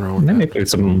 nothing wrong with that. Maybe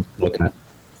something to look at.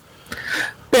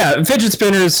 Yeah, fidget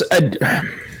spinners.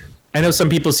 I know some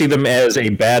people see them as a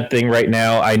bad thing right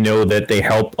now. I know that they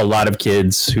help a lot of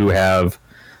kids who have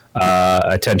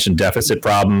attention deficit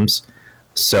problems,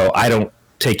 so I don't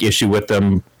take issue with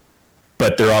them.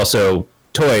 But they're also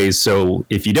toys, so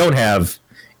if you don't have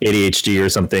ADHD or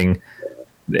something,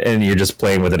 and you're just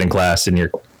playing with it in class, and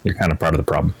you're kind of part of the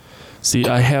problem. See,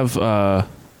 I have a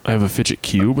fidget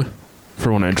cube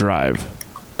for when I drive,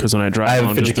 because when I drive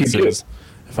long distances,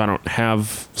 if I don't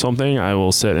have something, I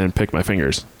will sit and pick my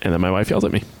fingers, and then my wife yells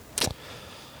at me.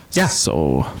 Yeah.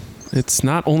 So it's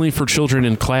not only for children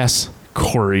in class,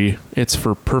 Corey. It's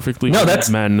for perfectly good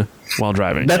men while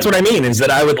driving. That's what I mean, is that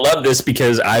I would love this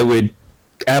because I would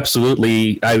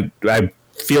absolutely, I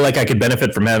feel like I could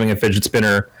benefit from having a fidget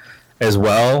spinner as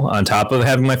well on top of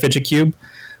having my fidget cube.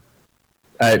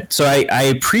 So I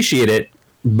appreciate it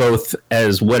both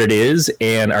as what it is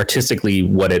and artistically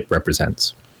what it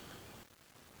represents.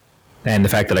 And the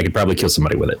fact that I could probably kill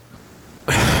somebody with it.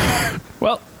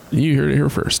 Well, you heard it here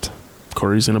first.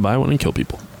 Corey's going to buy one and kill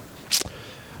people.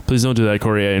 Please don't do that,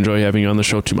 Corey. I enjoy having you on the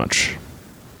show too much.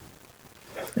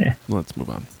 Yeah. Let's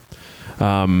move on.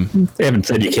 They haven't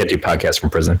said you can't do podcasts from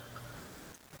prison.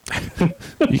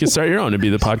 You can start your own and be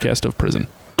the podcast of prison.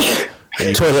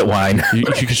 Toilet wine. You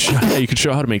could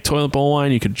show how to make toilet bowl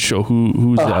wine. You could show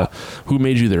who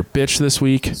made you their bitch this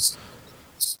week.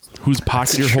 Whose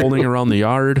pocket you're holding around the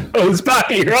yard. Oh, whose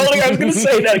pocket you're holding? I was going to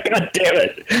say that. God damn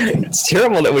it! It's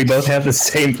terrible that we both have the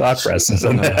same thought process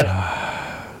on that.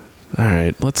 All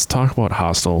right, let's talk about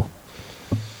Hostel.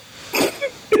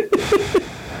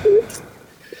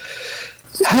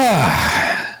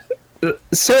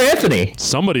 Sir Anthony,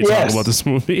 somebody talk about this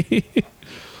movie.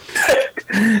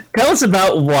 Tell us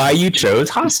about why you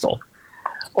chose Hostel.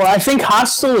 Well, I think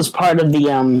Hostel is part of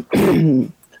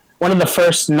the one of the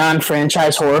first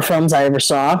non-franchise horror films I ever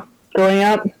saw growing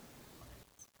up.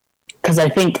 Because I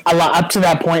think a lot up to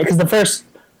that point, because the first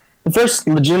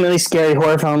legitimately scary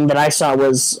horror film that I saw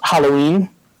was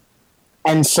Halloween.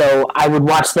 And so I would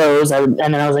watch those, and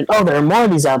then I was like, oh, there are more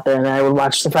of these out there. And then I would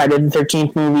watch the Friday the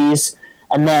 13th movies,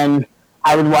 and then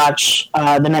I would watch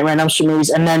the Nightmare on Elm Street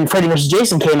movies, and then Freddy vs.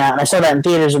 Jason came out, and I saw that in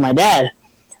theaters with my dad.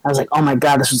 I was like, oh my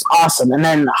god, this was awesome. And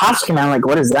then Hostel came out, I'm like,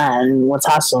 what is that? And what's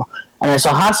Hostel? And I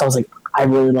saw Hostel, I was like, I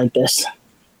really like this.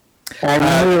 And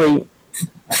I really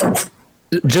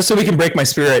Just so we can break my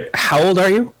spirit, how old are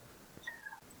you?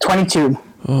 22.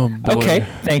 Oh, boy. Okay,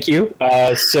 thank you.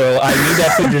 So I need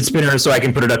that fidget spinner so I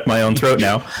can put it up my own throat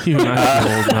now. You're not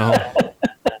old now.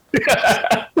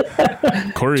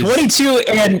 Corey's 22,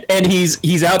 and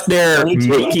he's out there 22.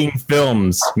 making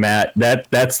films, Matt.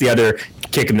 That's the other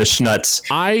kick in the schnuts.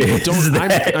 I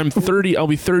don't. I'm 30. I'll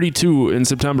be 32 in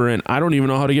September, and I don't even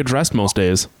know how to get dressed most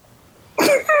days.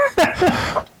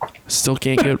 Still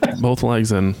can't get both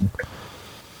legs in.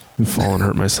 Fall and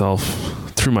hurt myself.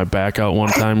 Threw my back out one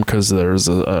time because there's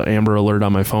a Amber Alert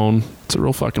on my phone. It's a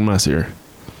real fucking mess here.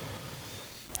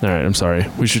 All right, I'm sorry.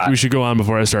 We should go on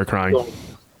before I start crying.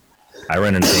 I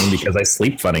run insane because I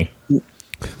sleep funny.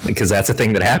 Because that's a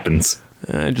thing that happens.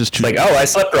 I just Like, oh, I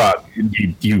slept wrong.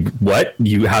 You what?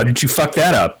 How did you fuck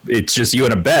that up? It's just you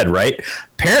in a bed, right?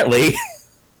 Apparently.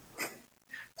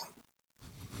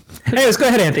 Hey, let's go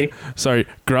ahead, Anthony. Sorry,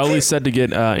 Growly said to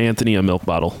get Anthony a milk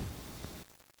bottle.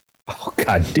 Oh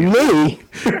God, dude. Louis.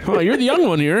 Well, you're the young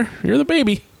one here. You're the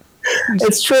baby.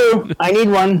 It's true. I need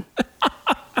one.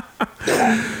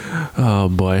 Oh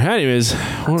boy. Anyways,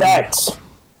 That's.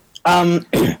 But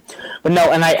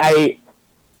no, and I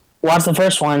watched the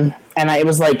first one, and it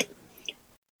was like,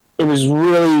 it was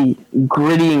really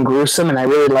gritty and gruesome, and I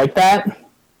really liked that.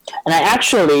 And I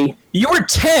actually. You were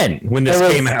 10 when this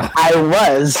came out. I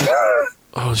was.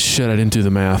 oh shit! I didn't do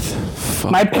the math.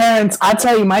 Fuck. My parents, I'll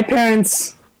tell you,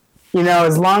 you know,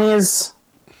 as long as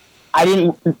I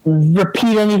didn't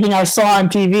repeat anything I saw on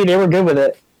TV, they were good with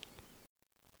it.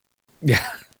 Yeah.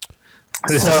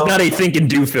 This is not a think and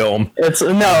do film. It's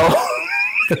no.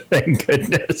 Thank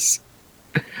goodness.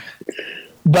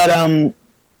 But and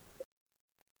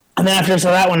then after I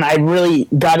saw that one, I really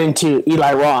got into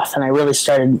Eli Roth, and I really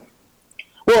started.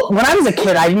 Well, when I was a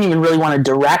kid, I didn't even really want to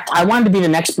direct. I wanted to be the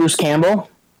next Bruce Campbell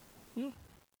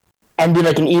and be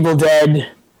like an Evil Dead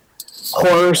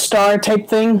horror star type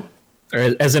thing.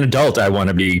 As an adult, I want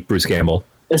to be Bruce Campbell.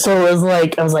 So it was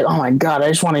like, I was like, oh my God, I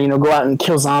just want to, go out and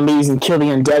kill zombies and kill the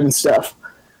undead and stuff.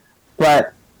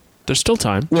 But There's still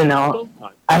time.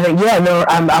 I think, yeah, no,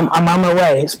 I'm on my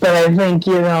way. But I think,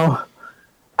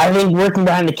 I think working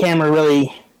behind the camera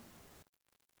really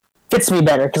fits me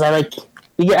better because I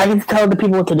can tell the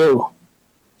people what to do.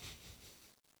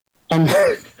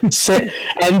 And sit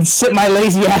my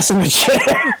lazy ass in the chair.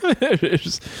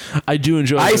 I do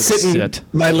enjoy. I sit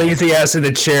my lazy ass in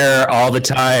the chair all the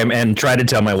time and try to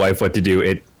tell my wife what to do.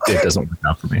 It doesn't work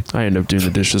out for me. I end up doing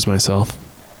the dishes myself.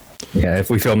 Yeah, if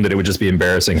we filmed it, it would just be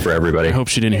embarrassing for everybody. I hope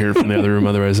she didn't hear it from the other room.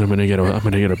 Otherwise, I'm gonna get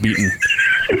a beating.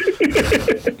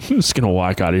 I'm just gonna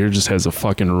walk out of here. Just has a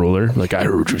fucking ruler. Like I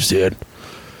heard what you said.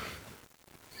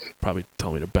 Probably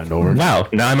tell me to bend over. Wow,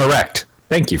 now I'm erect.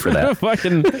 Thank you for that.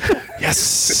 Fucking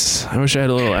yes. I wish I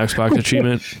had a little Xbox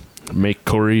achievement. Make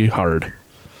Corey hard.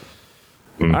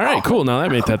 All right, cool. Now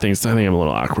that made that thing. I think I'm a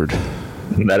little awkward.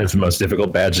 That is the most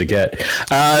difficult badge to get.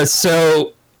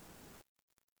 So,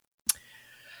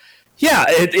 yeah,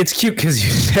 it's cute because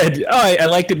you said, "Oh, I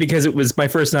liked it because it was my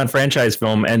first non-franchise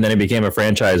film," and then it became a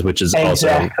franchise, which is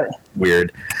also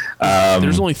weird.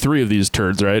 There's only 3 of these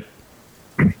turds, right?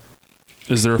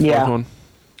 Is there a 4th one?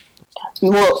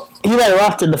 Well, Eli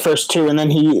Roth did the first 2, and then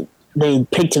they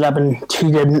picked it up, and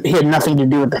he had nothing to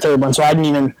do with the 3rd one. So I didn't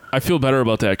even. I feel better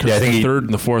about that because the 3rd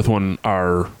and the 4th one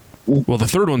are. Well, the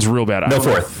 3rd one's real bad. No,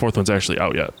 4th. The 4th one's actually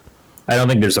out yet. I don't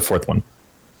think there's a 4th one.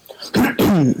 I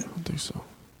don't think so.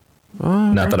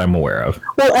 Not that I'm aware of.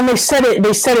 Well, and they said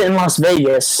it in Las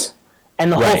Vegas,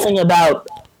 and the whole thing about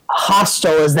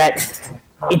Hostel is that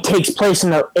it takes place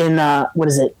in what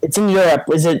is it? It's in Europe.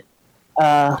 Is it?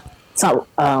 It's not.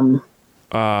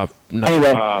 No,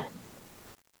 anyway,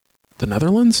 the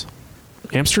Netherlands,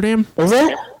 Amsterdam. Is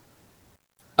it?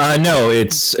 No,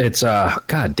 it's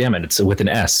God damn it! It's with an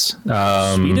S.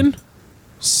 Sweden,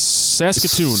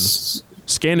 Saskatoon,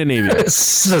 Scandinavia,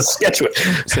 Saskatchewan,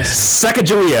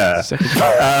 Sacagawea,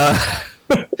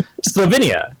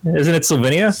 Slovenia. Isn't it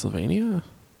Slovenia? Slovenia,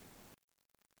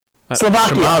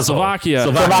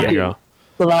 Slovakia. There you go.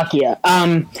 Slovakia.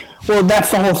 Well,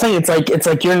 that's the whole thing. It's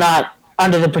like you're not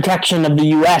under the protection of the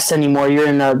U.S. anymore. You're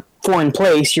in a foreign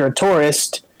place. You're a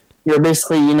tourist. You're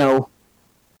basically,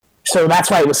 So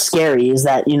that's why it was scary. Is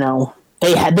that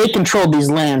they controlled these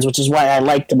lands, which is why I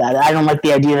liked about it. I don't like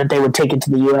the idea that they would take it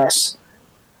to the U.S.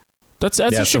 That's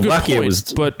a good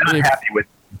point. But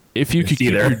if you could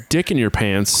get your dick in your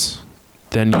pants,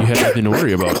 then you had nothing to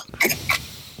worry about.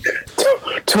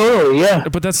 Totally, yeah.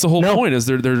 But that's the whole point. Is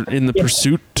they're in the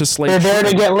pursuit to slay. They're there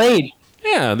to get laid.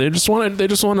 Yeah, they just want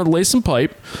to lay some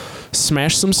pipe,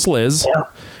 smash some sliz,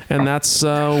 and that's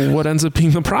what ends up being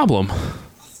the problem.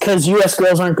 Because U.S.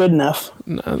 girls aren't good enough.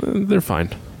 No, they're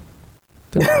fine.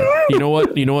 They're fine. You know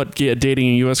what? You know what? Dating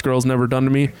a U.S. girl's never done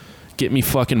to me. Get me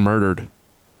fucking murdered.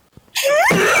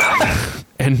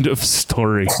 End of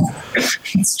story.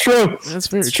 It's true. That's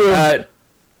very true.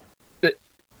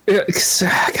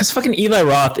 Because fucking Eli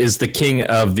Roth is the king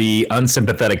of the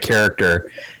unsympathetic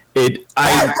character.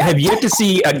 I have yet to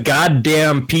see a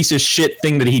goddamn piece of shit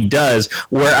thing that he does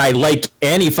where I like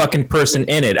any fucking person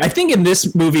in it. I think in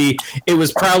this movie, it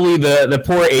was probably the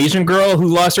poor Asian girl who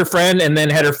lost her friend and then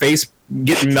had her face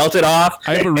get melted off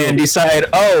and decide,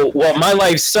 oh, well, my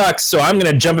life sucks, so I'm going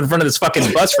to jump in front of this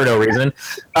fucking bus for no reason.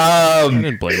 I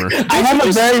didn't blame her. I have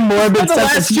a very morbid the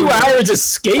last 2 hours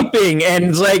escaping and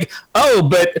it's like, oh,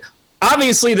 but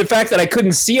obviously the fact that I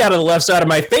couldn't see out of the left side of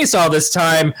my face all this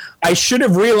time, I should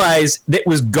have realized that it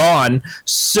was gone.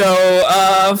 So,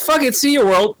 fuck it, see you,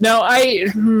 world. No,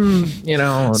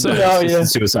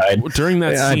 suicide. During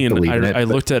that scene, I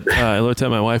looked at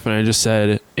my wife and I just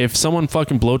said, if someone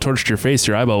fucking blowtorched your face,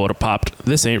 your eyeball would have popped.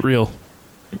 This ain't real.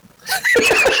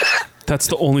 That's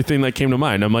the only thing that came to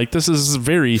mind. I'm like, this is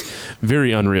very,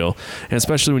 very unreal. And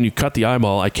especially when you cut the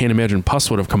eyeball, I can't imagine pus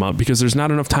would have come out because there's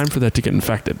not enough time for that to get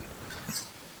infected.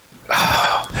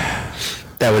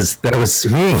 That was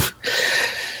oof.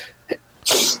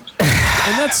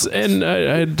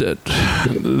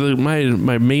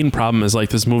 My main problem is like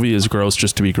this movie is gross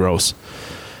just to be gross.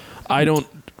 I don't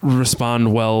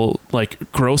respond well.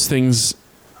 Like gross things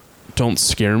don't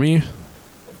scare me.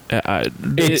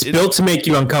 It's built to make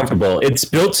you uncomfortable. It's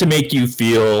built to make you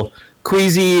feel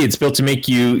queasy. It's built to make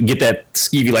you get that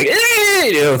skeevy like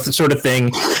sort of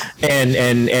thing,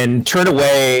 and turn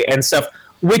away and stuff,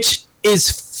 which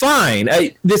is fine.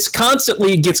 This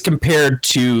constantly gets compared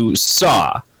to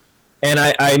Saw, and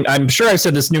I'm sure I've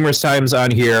said this numerous times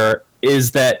on here,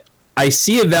 is that I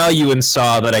see a value in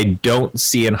Saw that I don't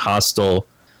see in Hostel,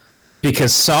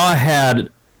 because Saw had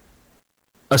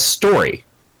a story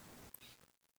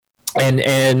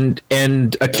and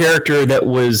a character that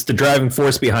was the driving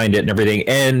force behind it and everything.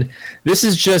 And this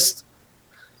is just,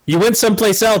 you went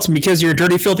someplace else because you're a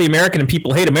dirty, filthy American and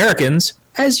people hate Americans,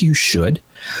 as you should.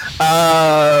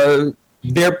 They're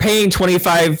paying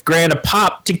 $25,000 a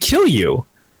pop to kill you.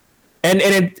 And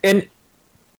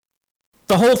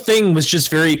the whole thing was just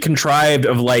very contrived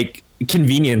of like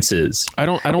conveniences. I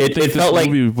don't think this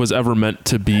movie was ever meant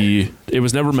to be, it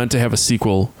was never meant to have a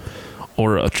sequel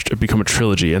or become a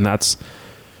trilogy. And that's,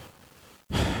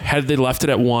 had they left it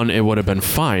at 1, it would have been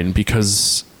fine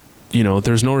because, you know,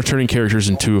 there's no returning characters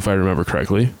in 2, if I remember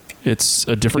correctly. It's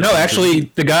a different. No,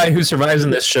 actually, the guy who survives in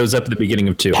this shows up at the beginning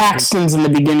of 2. Paxton's in the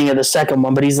beginning of the second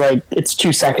one, but he's like, it's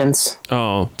 2 seconds.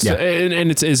 Oh, yeah.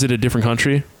 And is it a different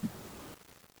country?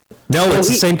 No, it's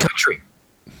the same country.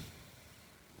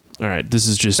 All right, this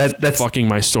is just that's fucking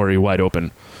my story wide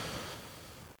open.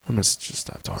 I'm gonna just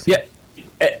stop talking. Yeah,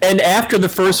 and after the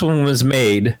first one was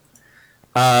made,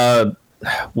 what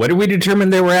did we determine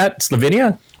they were at?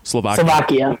 Slovenia?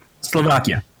 Slovakia.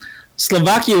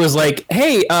 Slovakia was like,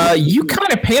 hey, you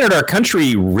kind of painted our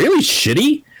country really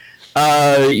shitty.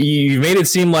 You made it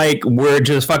seem like we're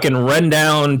just fucking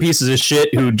rundown pieces of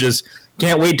shit who just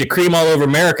can't wait to cream all over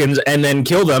Americans and then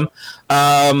kill them.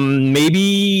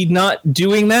 Maybe not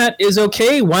doing that is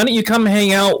okay. Why don't you come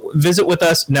hang out, visit with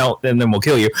us? No, and then we'll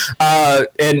kill you.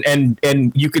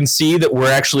 And you can see that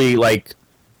we're actually like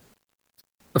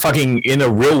fucking in the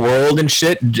real world and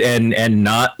shit, and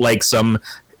not like some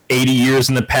 80 years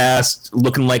in the past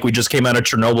looking like we just came out of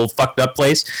Chernobyl fucked up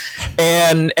place.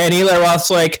 And Eli Roth's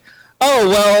like, oh,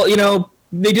 well, you know,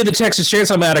 they did the Texas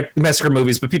Chainsaw Massacre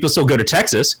movies, but people still go to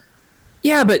Texas.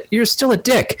 Yeah, but you're still a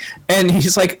dick. And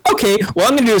he's like, okay, well,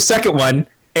 I'm going to do a second one,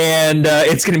 and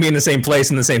it's going to be in the same place,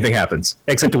 and the same thing happens,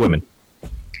 except to women.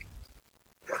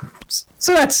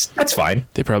 So that's fine.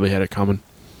 They probably had it coming.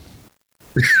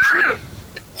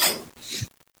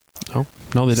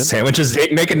 No, they didn't. Sandwiches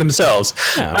ain't making themselves.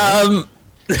 Yeah,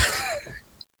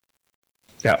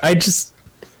 yeah, I just...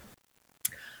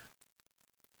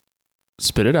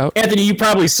 Spit it out. Anthony, you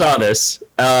probably saw this.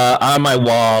 On my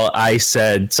wall, I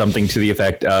said something to the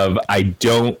effect of, I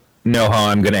don't know how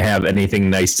I'm going to have anything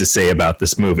nice to say about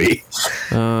this movie.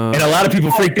 And a lot of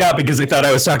people freaked out because they thought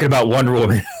I was talking about Wonder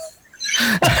Woman.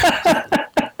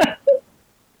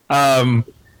 I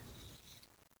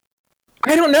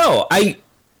don't know.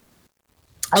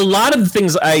 A lot of the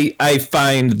things I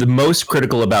find the most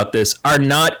critical about this are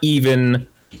not even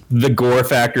the gore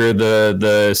factor,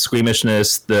 the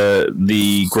squeamishness,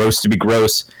 the gross to be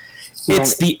gross.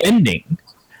 It's the ending.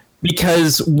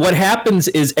 Because what happens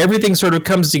is everything sort of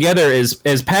comes together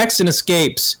as Paxton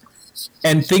escapes.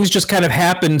 and things just kind of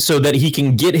happen so that he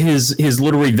can get his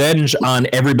little revenge on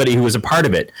everybody who was a part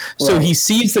of it. So he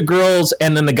sees the girls,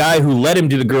 and then the guy who led him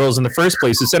to the girls in the first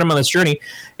place, who sent him on this journey,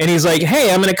 and he's like,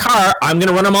 hey, I'm in a car, I'm going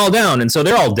to run them all down. And so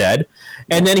they're all dead.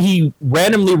 And then he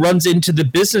randomly runs into the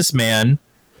businessman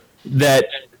that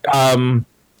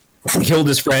killed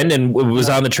his friend and was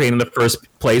on the train in the first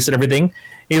place and everything.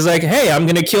 He's like, hey, I'm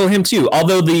going to kill him too.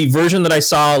 Although the version that I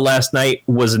saw last night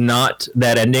was not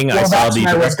that ending. Well, I saw the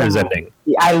director's ending.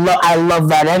 I love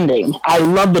that ending. I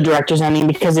love the director's ending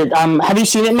because it. Have you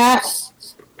seen it, Matt?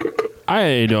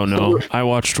 I don't know. I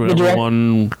watched one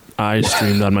I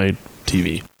streamed on my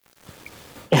TV.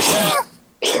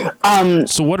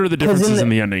 So what are the differences in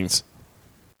the endings?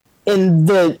 In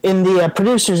the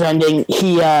producer's ending,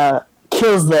 he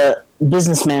kills the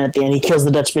businessman at the end. He kills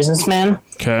the Dutch businessman.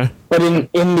 Okay. But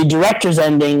in the director's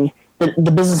ending,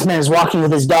 the businessman is walking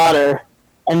with his daughter,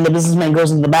 and the businessman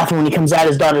goes into the bathroom. When he comes out,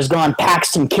 his daughter's gone.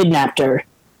 Paxton kidnapped her.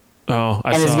 Oh,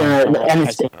 I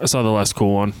saw the last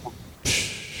cool one.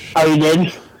 Oh, you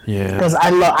did? Yeah. Because I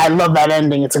love that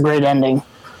ending. It's a great ending.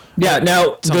 Yeah,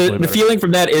 now the feeling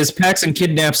from that is Paxton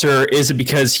kidnaps her. Is it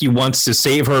because he wants to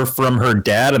save her from her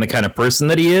dad and the kind of person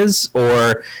that he is?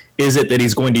 Or is it that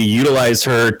he's going to utilize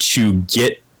her to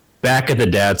get back at the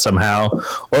dad somehow?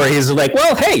 Or he's like,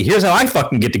 well, hey, here's how I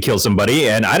fucking get to kill somebody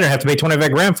and I don't have to pay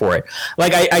 25 grand for it.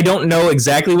 Like, I don't know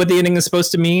exactly what the ending is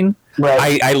supposed to mean.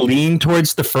 Right. I lean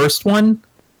towards the first one.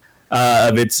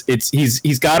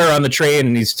 He's got her on the train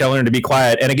and he's telling her to be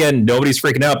quiet. And again, nobody's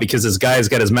freaking out because this guy's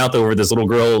got his mouth over this little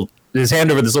girl, his hand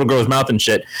over this little girl's mouth and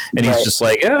shit. And he's just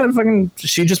like, yeah, fucking,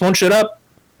 she just won't shut up.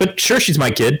 But sure, she's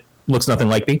my kid. Looks nothing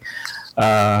like me.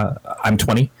 I'm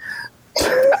 20.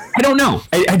 I don't know.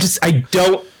 I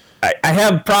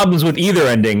have problems with either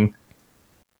ending,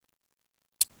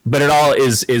 but it all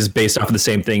is based off of the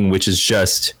same thing, which is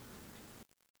just,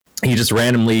 he just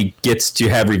randomly gets to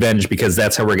have revenge because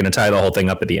that's how we're going to tie the whole thing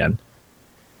up at the end.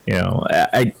 You know,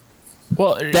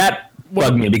 that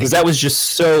bugged me because that was just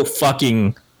so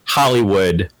fucking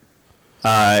Hollywood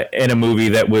in a movie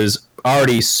that was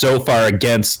already so far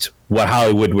against what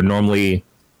Hollywood would normally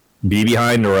be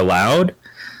behind or allowed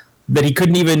that he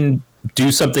couldn't even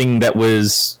do something that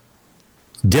was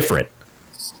different.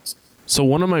 So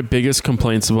one of my biggest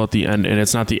complaints about the end, and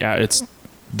it's not it's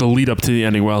the lead up to the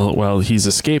ending while he's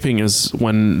escaping, is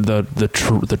when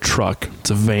the truck,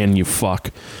 it's a van, you fuck,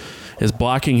 is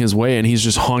blocking his way and he's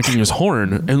just honking his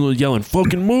horn and yelling,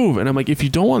 fucking move. And I'm like, if you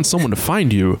don't want someone to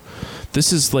find you,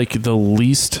 this is like the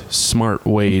least smart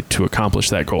way to accomplish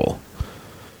that goal.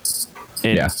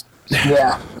 And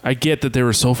Yeah. I get that they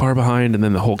were so far behind, and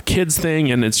then the whole kids thing,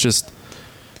 and it's just,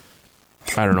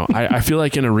 I don't know. I feel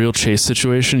like in a real chase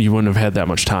situation, you wouldn't have had that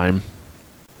much time.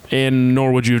 And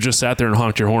nor would you have just sat there and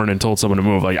honked your horn and told someone to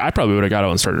move. Like, I probably would have got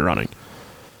out and started running.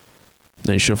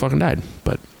 Then you should have fucking died.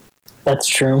 But That's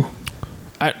true.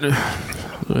 Probably.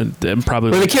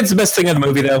 Were the kids the best thing in the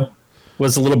movie, though?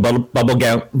 Was the little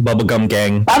bubblegum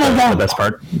gang the best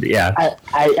part? Yeah.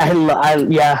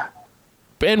 Yeah.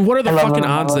 And what are the fucking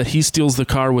odds that he steals the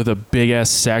car with a big ass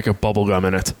sack of bubblegum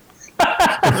in it?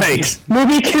 Right.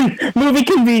 Movie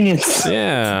convenience.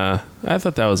 Yeah. I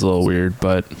thought that was a little weird,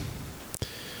 but.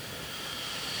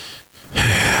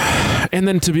 And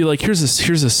then to be like, here's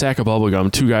a sack of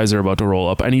bubblegum. Two guys are about to roll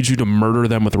up. I need you to murder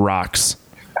them with rocks.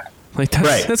 Like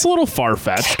that's a little far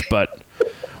fetched, but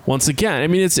once again, I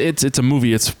mean, it's a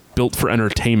movie. It's built for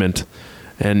entertainment,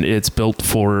 and it's built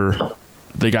for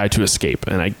the guy to escape.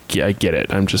 And I get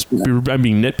it. I'm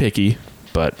being nitpicky,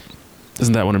 but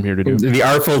isn't that what I'm here to do? The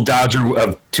artful dodger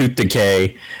of tooth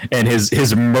decay and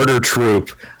his murder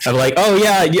troupe. I'm like, oh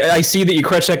yeah, I see that you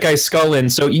crushed that guy's skull in,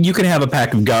 so you can have a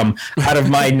pack of gum out of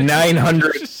my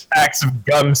 900 packs of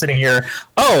gum sitting here.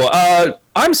 Oh,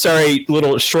 I'm sorry,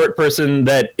 little short person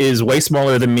that is way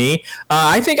smaller than me.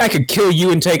 I think I could kill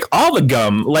you and take all the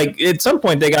gum. Like, at some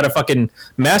point, they got to fucking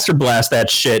master blast that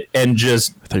shit and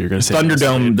just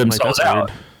Thunderdome themselves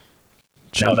out.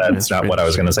 No, that's not what I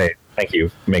was going to say. Thank you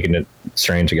for making it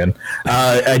strange again.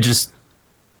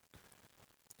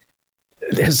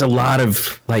 There's a lot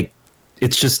of, like,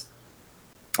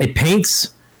 it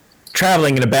paints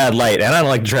traveling in a bad light. And I don't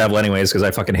like to travel anyways because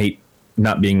I fucking hate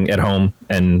not being at home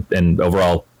and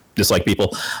overall dislike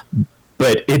people.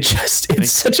 But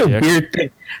it's such a weird thing.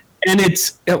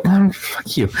 And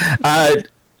fuck you.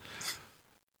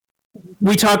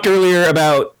 We talked earlier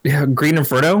about Green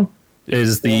Inferno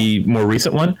is the more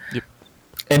recent one. Yep.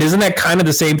 And isn't that kind of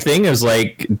the same thing as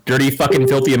like dirty fucking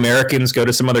filthy Americans go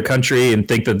to some other country and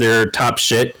think that they're top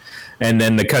shit and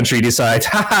then the country decides,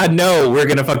 haha, no, we're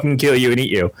gonna fucking kill you and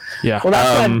eat you. Yeah. Well,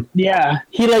 that's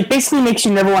he like basically makes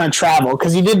you never want to travel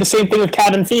because he did the same thing with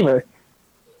Cabin Fever.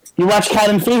 You watch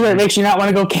Cabin Fever, it makes you not want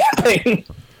to go camping.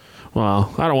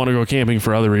 Well, I don't want to go camping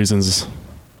for other reasons,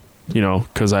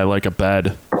 because I like a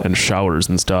bed and showers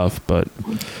and stuff. But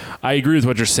I agree with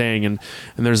what you're saying, and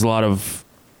there's a lot of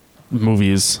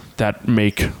movies that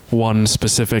make one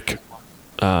specific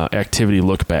activity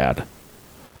look bad.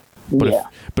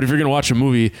 But if you're gonna watch a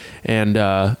movie and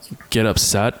get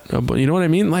upset, you know what I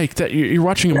mean? Like that, you're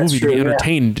watching a movie to be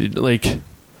entertained. Like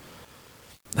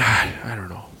I don't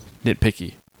know,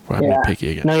 nitpicky. I'm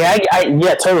nitpicky again. No,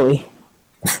 yeah, totally.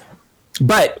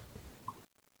 But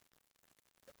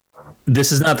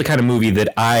this is not the kind of movie that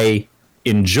I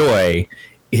enjoy.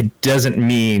 It doesn't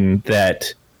mean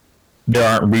that there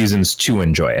aren't reasons to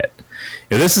enjoy it.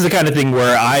 This is the kind of thing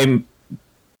where I'm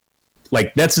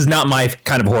like, this is not my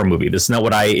kind of horror movie. This is not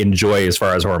what I enjoy as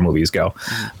far as horror movies go.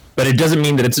 But it doesn't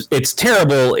mean that it's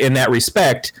terrible in that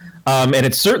respect. And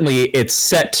it's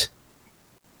set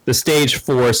the stage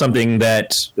for something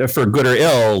that, for good or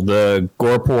ill, the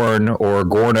gore porn or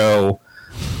Gorno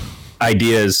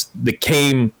ideas that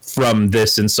came from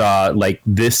this and saw, like,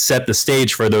 this set the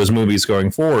stage for those movies going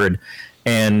forward.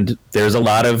 And there's a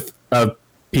lot of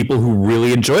people who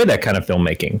really enjoy that kind of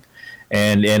filmmaking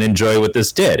and enjoy what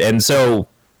this did. And so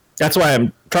that's why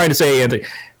I'm trying to say, Anthony,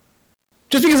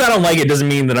 just because I don't like it doesn't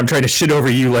mean that I'm trying to shit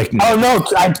over you like me. Oh, no,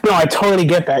 I totally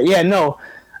get that. Yeah, no.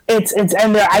 And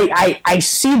I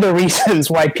see the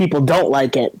reasons why people don't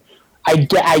like it.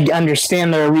 I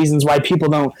understand there are reasons why people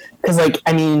don't, because, like,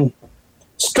 I mean,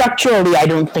 structurally, I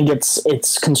don't think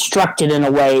it's constructed in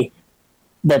a way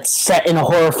that's set in a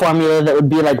horror formula that would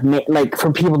be like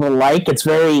for people to like. It's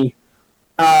very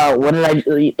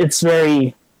it's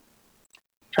very,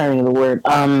 trying to think of the word.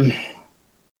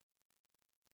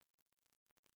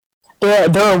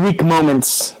 There are weak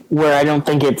moments where I don't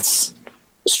think it's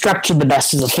structured the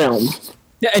best as a film.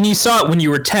 Yeah, and you saw it when you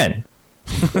were 10.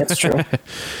 That's true.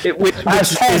 When I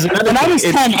was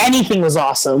 10, anything was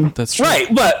awesome. That's true. Right,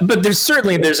 but there's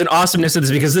an awesomeness to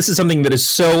this because this is something that is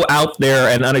so out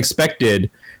there and unexpected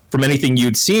from anything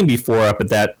you'd seen before up at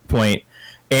that point,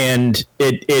 and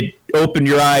it opened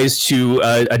your eyes to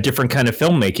a different kind of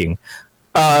filmmaking.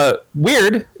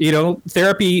 Weird,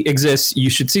 therapy exists. You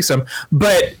should see some,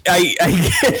 but I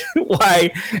get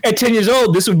why at 10 years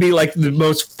old this would be like the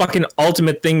most fucking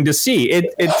ultimate thing to see.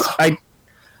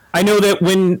 I know that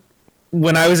when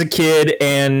I was a kid,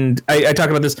 and I talk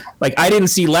about this, like, I didn't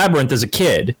see Labyrinth as a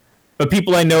kid, but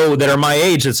people I know that are my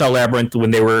age that saw Labyrinth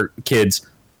when they were kids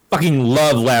fucking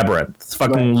love Labyrinth,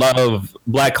 fucking love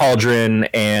Black Cauldron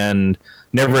and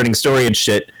Neverending Story and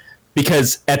shit,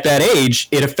 because at that age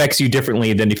it affects you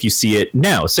differently than if you see it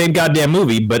now. Same goddamn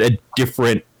movie, but a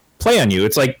different play on you.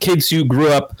 It's like kids who grew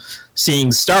up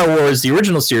seeing Star Wars, the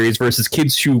original series, versus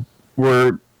kids who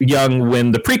were young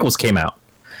when the prequels came out.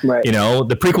 Right.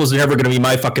 The prequels are never going to be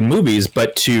my fucking movies,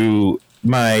 but to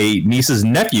my nieces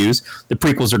and nephews, the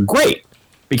prequels are great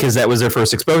because that was their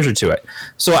first exposure to it.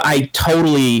 So I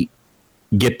totally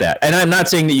get that. And I'm not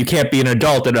saying that you can't be an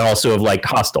adult and also have liked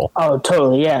Hostel. Oh,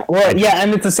 totally, yeah. Well, yeah,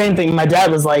 and it's the same thing. My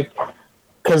dad was like,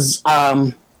 because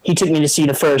he took me to see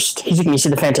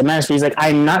the Phantom Menace, but he's like,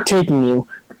 I'm not taking you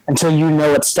until you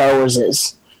know what Star Wars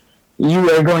is. You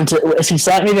are going to, if he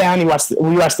sat me down, we watched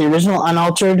the original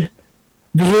unaltered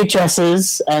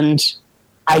VHSs, and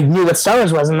I knew what Star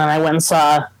Wars was, and then I went and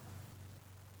saw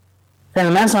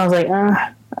Phantom Menace, and I was like,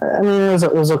 I mean,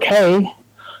 it was okay.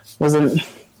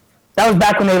 That was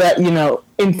back when they let,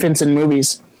 infants in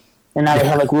movies, and now they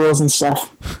have, like, rules and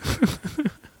stuff.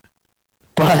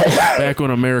 But back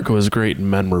when America was great and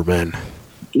men were men.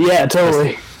 Yeah,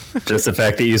 totally. Just the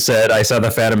fact that you said I saw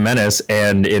the Phantom Menace,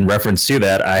 and in reference to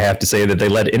that, I have to say that they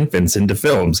let infants into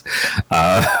films.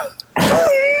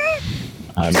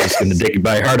 I'm just going to dig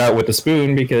my heart out with a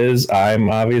spoon because I'm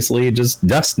obviously just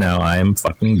dust now. I am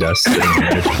fucking dust.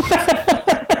 I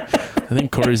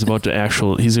think Corey's about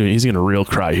to he's going to real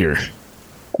cry here.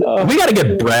 We got to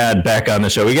get Brad back on the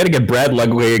show. We got to get Brad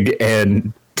Ludwig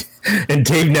and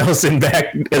Dave Nelson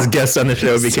back as guests on the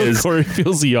show because so Corey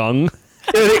feels young.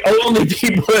 They're the only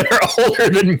people that are older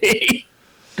than me.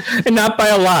 And not by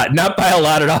a lot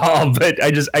at all, but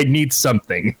I need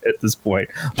something at this point.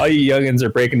 All you youngins are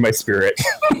breaking my spirit.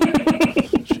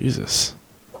 Jesus.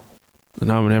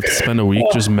 Now I'm going to have to spend a week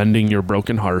just mending your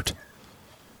broken heart.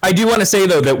 I do want to say,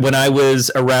 though, that when I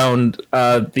was around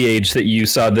the age that you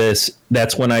saw this,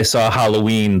 that's when I saw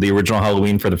Halloween, the original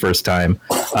Halloween, for the first time.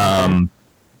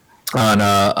 on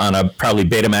a probably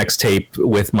Betamax tape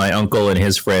with my uncle and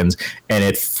his friends, and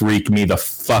it freaked me the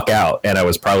fuck out. And I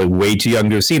was probably way too young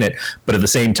to have seen it, but at the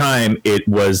same time, it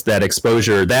was that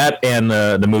exposure, that and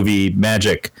the movie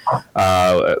Magic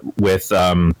with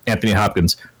Anthony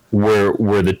Hopkins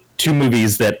were the two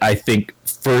movies that I think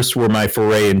first were my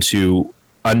foray into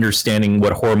understanding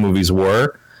what horror movies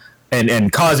were,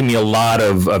 and causing me a lot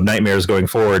of nightmares going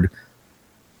forward.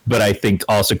 But I think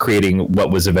also creating what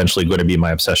was eventually going to be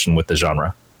my obsession with the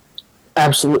genre.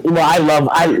 Absolutely. Well,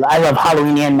 I love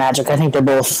Halloween and Magic. I think they're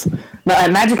both. No,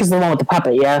 Magic is the one with the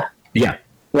puppet. Yeah. Yeah.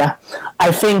 Yeah.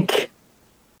 I think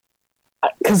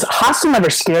because Hostel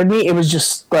never scared me. It was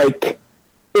just like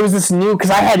it was this new because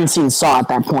I hadn't seen Saw at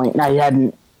that point, and I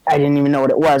didn't even know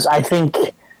what it was. I think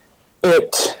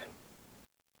it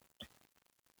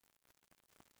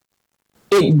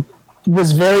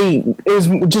was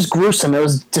just gruesome. It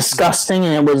was disgusting,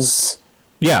 and it was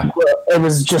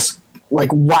just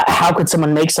like, what? How could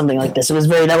someone make something like this?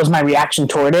 That was my reaction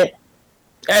toward it.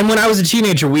 And when I was a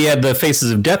teenager, we had the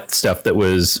Faces of Death stuff that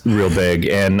was real big,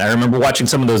 and I remember watching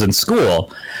some of those in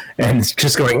school, and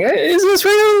just going, "Is this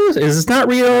real? Is this not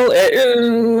real?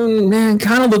 Man,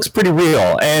 kind of looks pretty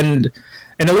real." And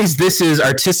at least this is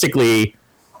artistically,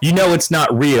 it's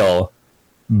not real,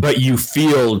 but you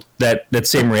feel that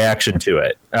same reaction to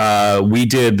it. We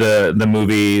did the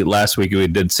movie last week. We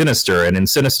did Sinister, and in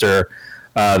Sinister,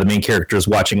 the main character is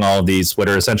watching all of these what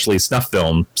are essentially snuff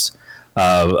films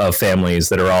of families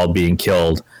that are all being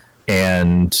killed,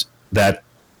 and that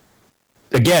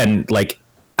again, like,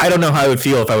 I don't know how I would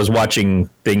feel if I was watching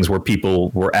things where people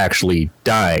were actually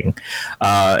dying,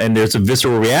 and there's a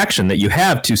visceral reaction that you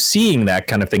have to seeing that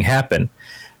kind of thing happen.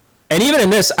 And even in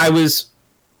this, I was,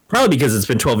 probably because it's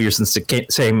been 12 years since it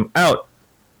came out,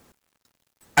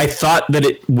 I thought that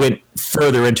it went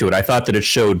further into it. I thought that it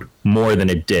showed more than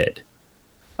it did.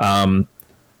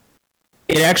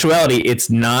 In actuality, it's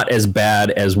not as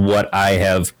bad as what I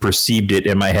have perceived it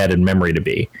in my head and memory to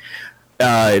be.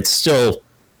 It's still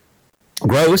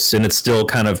gross, and it still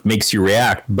kind of makes you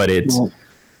react, but it's...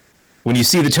 When you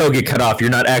see the toe get cut off, you're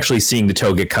not actually seeing the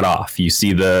toe get cut off. You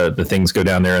see the things go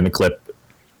down there in the clip.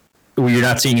 You're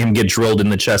not seeing him get drilled in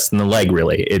the chest and the leg,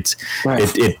 really. It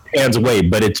pans away,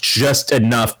 but it's just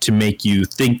enough to make you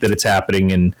think that it's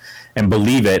happening and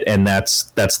believe it, and that's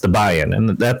the buy-in, and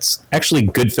that's actually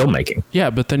good filmmaking. Yeah,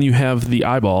 but then you have the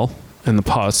eyeball and the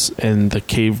pus and the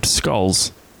caved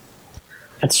skulls.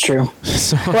 That's true.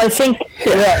 Well, I think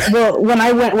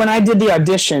when I did the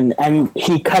audition and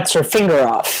he cuts her finger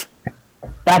off,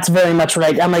 that's very much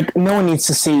right. I'm like, no one needs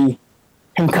to see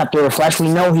him cut through her flesh. We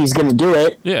know he's going to do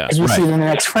it. Yeah, because we see it in the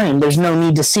next frame. There's no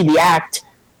need to see the act,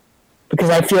 because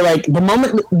I feel like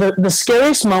the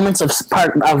scariest moments of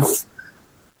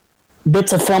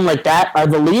bits of film like that are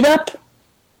the lead up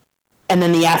and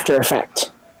then the after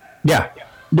effect. Yeah,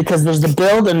 because there's the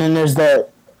build and then there's the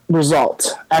result.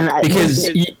 And because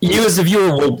you as the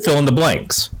viewer will fill in the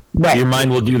blanks. Right. Your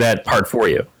mind will do that part for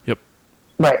you. Yep.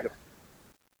 Right.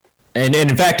 And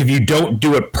in fact, if you don't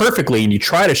do it perfectly and you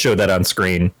try to show that on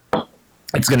screen,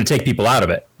 it's going to take people out of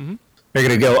it. Mm-hmm. They're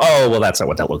going to go, "Oh, well, that's not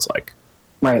what that looks like."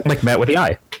 Right. Like Matt with the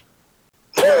eye.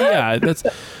 Yeah, I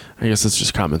guess it's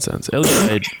just common sense. At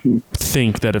least I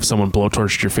think that if someone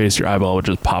blowtorched your face, your eyeball would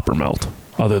just pop or melt,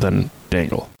 other than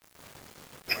dangle.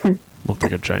 Look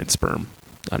like a giant sperm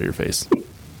out of your face.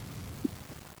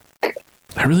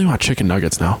 I really want chicken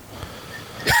nuggets now.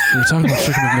 We were talking about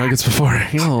chicken nuggets before.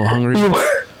 I'm a little hungry.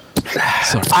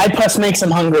 iPus makes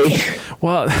them hungry.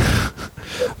 Well,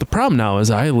 the problem now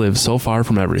is I live so far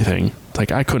from everything.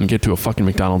 Like, I couldn't get to a fucking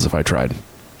McDonald's if I tried.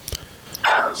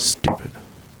 Stupid.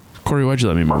 Corey, why'd you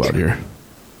let me move out here?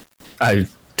 I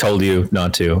told you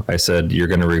not to. I said you're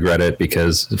going to regret it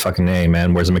because fucking hey,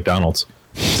 man, where's the McDonald's?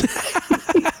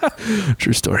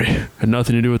 True story. Had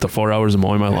nothing to do with the 4 hours of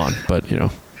mowing my lawn, but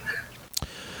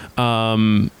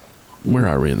where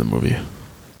are we in the movie?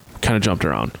 Kind of jumped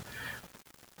around.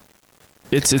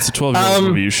 It's a 12-year-old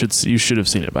movie. You should have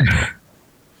seen it by now.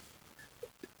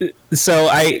 So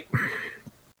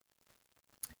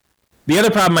the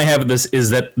other problem I have with this is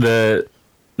that the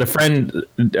friend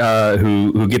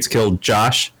who gets killed,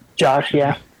 Josh,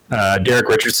 yeah, Derek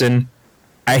Richardson.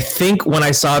 I think when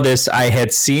I saw this, I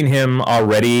had seen him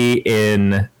already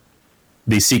in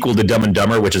the sequel to Dumb and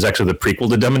Dumber, which is actually the prequel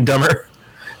to Dumb and Dumber,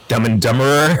 Dumb and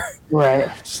Dumberer. Right.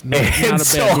 And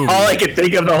so all I could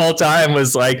think of the whole time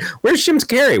was like, where's Jim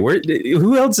Carrey?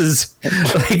 Who else is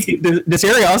like? Does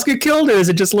Harry else get killed, or is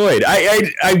it just Lloyd?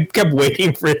 I kept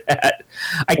waiting for that.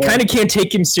 I kind of can't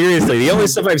take him seriously. The only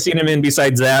stuff I've seen him in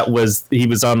besides that was he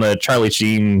was on the Charlie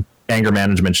Sheen anger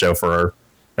management show for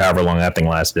however long that thing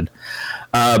lasted.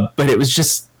 But it was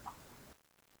just,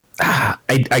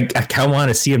 I kind of want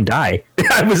to see him die.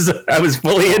 I was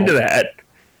fully into that.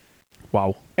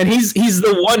 Wow. And he's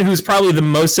the one who's probably the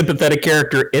most sympathetic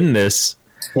character in this,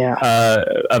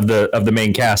 of the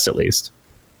main cast at least.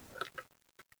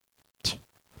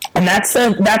 And that's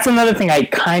another thing I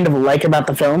kind of like about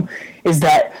the film is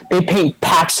that they paint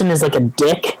Paxton as like a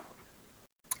dick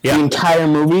the entire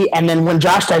movie, and then when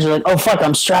Josh dies, you're like, oh fuck,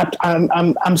 I'm strapped.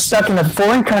 I'm stuck in a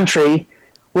foreign country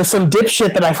with some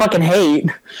dipshit that I fucking hate.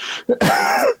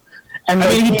 And I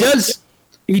mean,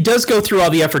 he does go through all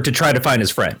the effort to try to find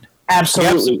his friend. Absolutely,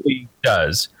 He absolutely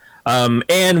does.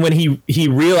 And when he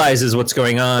realizes what's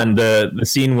going on, the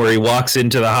scene where he walks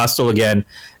into the hostel again,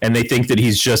 and they think that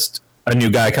he's just a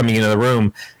new guy coming into the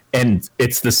room, and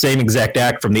it's the same exact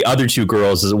act from the other two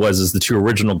girls as it was as the two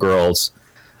original girls.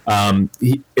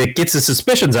 It gets his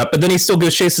suspicions up, but then he still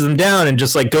chases them down and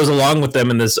just like goes along with them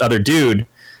and this other dude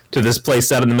to this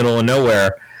place out in the middle of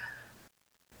nowhere.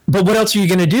 But what else are you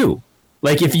going to do?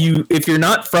 Like if you're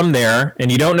not from there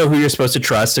and you don't know who you're supposed to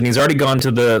trust, and he's already gone to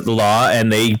the law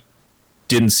and they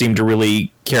didn't seem to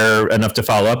really care enough to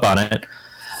follow up on it,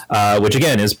 which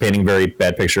again is painting a very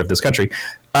bad picture of this country.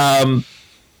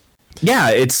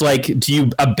 Yeah, it's like, do you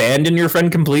abandon your friend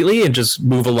completely and just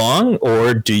move along,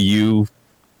 or do you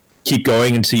keep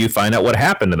going until you find out what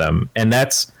happened to them? And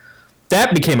that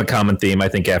became a common theme, I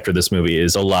think, after this movie.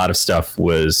 Is a lot of stuff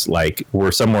was like,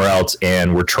 we're somewhere else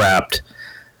and we're trapped,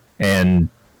 and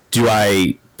do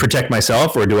I protect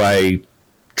myself or do I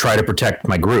try to protect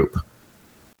my group?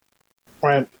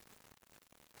 right.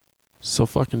 So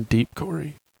fucking deep,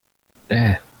 Corey.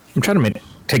 I'm trying to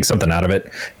take something out of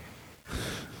it.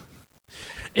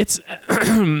 It's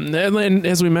and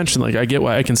as we mentioned, like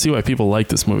I can see why people like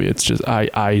this movie. It's just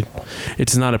it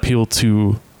does not appeal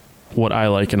to what I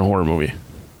like in a horror movie.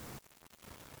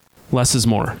 Less is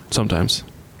more sometimes.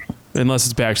 Unless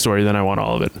it's backstory, then I want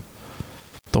all of it.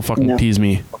 Don't fucking tease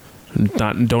me.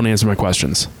 Don't answer my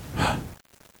questions.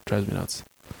 Drives me nuts.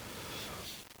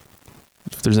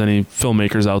 If there's any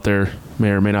filmmakers out there,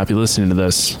 may or may not be listening to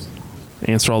this,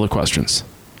 answer all the questions.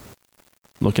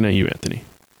 Looking at you, Anthony.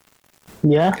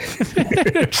 Yeah.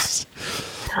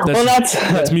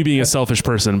 That's me being a selfish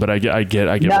person, but I get right there.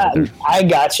 I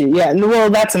got you. Yeah. Well,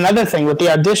 that's another thing with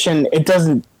the audition. It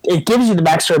gives you the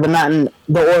backstory, but not in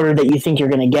the order that you think you're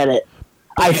going to get it.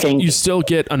 I think you still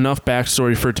get enough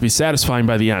backstory for it to be satisfying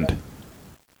by the end.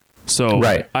 So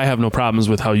right. I have no problems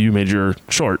with how you made your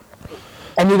short.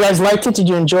 And you guys liked it? Did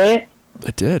you enjoy it?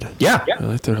 I did. Yeah. I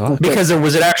liked it a lot. Because there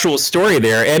was an actual story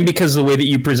there, and because of the way that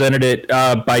you presented it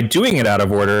by doing it out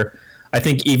of order, I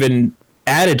think even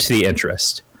added to the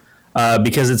interest.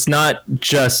 Because it's not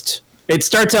just... It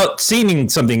starts out seeming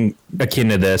something akin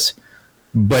to this,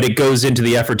 but it goes into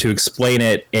the effort to explain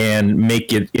it and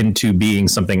make it into being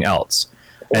something else.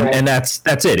 And that's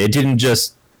it. It didn't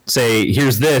just say,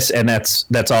 here's this, and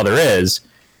that's all there is.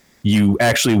 You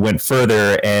actually went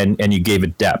further and you gave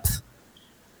it depth.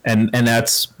 And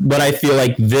that's what I feel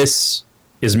like this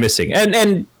is missing.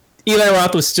 And Eli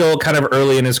Roth was still kind of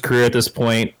early in his career at this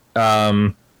point.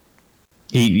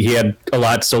 He had a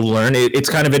lot still to learn. It's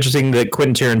kind of interesting that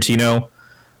Quentin Tarantino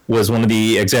was one of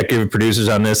the executive producers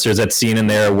on this. There's that scene in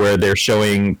there where they're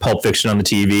showing Pulp Fiction on the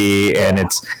TV, and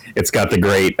it's got the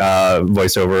great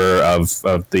voiceover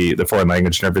of the foreign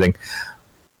language and everything.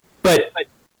 But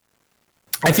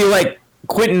I feel like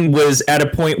Quentin was at a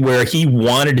point where he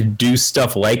wanted to do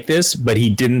stuff like this, but he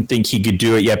didn't think he could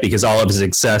do it yet because all of his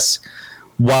success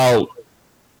while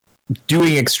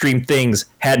doing extreme things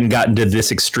hadn't gotten to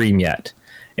this extreme yet.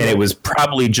 And it was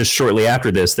probably just shortly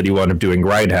after this that he wound up doing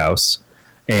Grindhouse,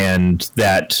 and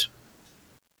that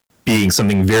being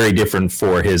something very different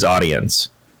for his audience.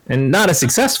 And not as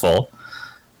successful,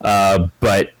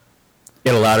 but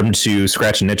it allowed him to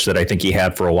scratch an itch that I think he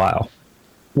had for a while.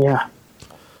 Yeah.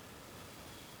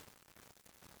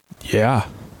 Yeah.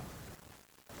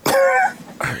 I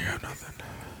got nothing.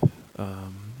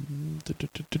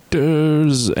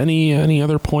 There's any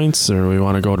other points, or we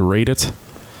want to go to rate it?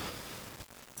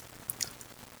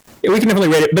 Yeah, we can definitely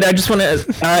rate it, but I just want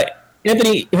to...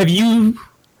 Anthony, have you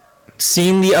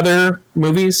seen the other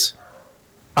movies?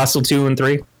 Hostel 2 and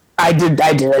 3? I did.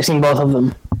 I've seen both of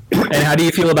them. And how do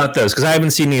you feel about those? Because I haven't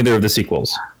seen either of the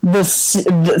sequels. The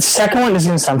second one is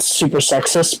going to sound super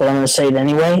sexist, but I'm going to say it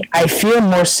anyway. I feel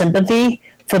more sympathy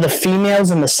for the females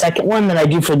in the second one than I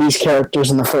do for these characters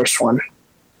in the first one.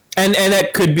 And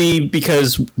that could be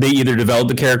because they either developed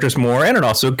the characters more, and it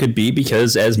also could be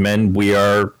because as men, we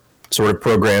are sort of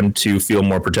programmed to feel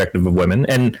more protective of women.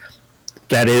 And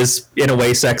that is, in a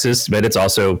way, sexist, but it's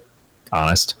also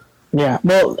honest. Yeah.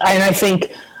 Well, and I think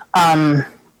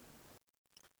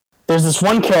there's this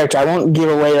one character, I won't give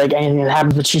away like anything that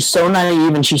happens, but she's so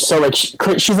naive and she's so like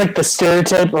she's like the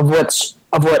stereotype of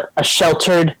what a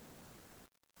sheltered,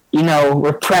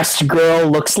 repressed girl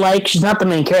looks like. She's not the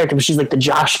main character, but she's like the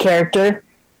Josh character,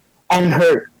 and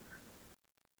her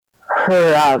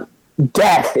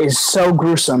death is so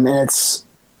gruesome, and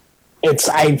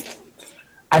I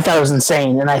thought it was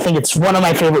insane, and I think it's one of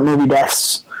my favorite movie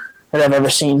deaths that I've ever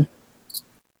seen.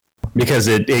 Because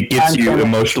it gets you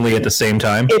emotionally at the same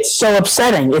time. It's so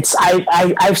upsetting.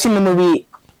 I've seen the movie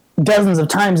dozens of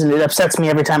times, and it upsets me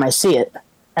every time I see it.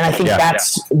 And I think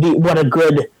that's what a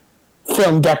good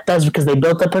film death does, because they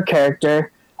built up her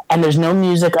character, and there's no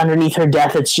music underneath her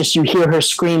death. It's just you hear her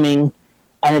screaming,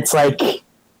 and it's like,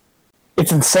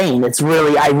 it's insane. It's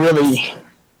really, I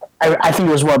think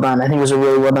it was well done. I think it was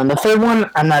really well done. The third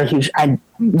one, I'm not a huge. I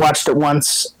watched it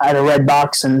once at a red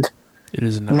box, and it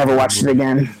is never watched it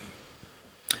again.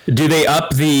 Do they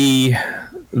up the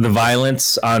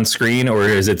violence on screen, or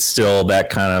is it still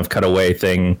that kind of cutaway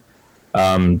thing?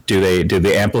 Do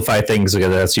they amplify things?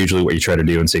 Because that's usually what you try to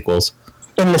do in sequels.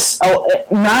 In this,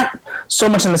 not so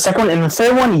much in the second one. In the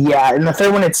third one, yeah. In the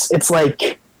third one, it's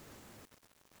like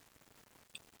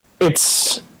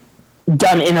it's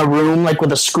done in a room, like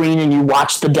with a screen, and you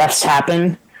watch the deaths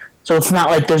happen. So it's not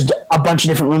like there's a bunch of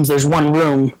different rooms. There's one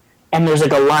room, and there's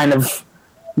like a line of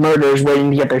murders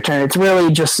waiting to get their turn. It's really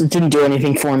just, it didn't do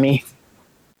anything for me.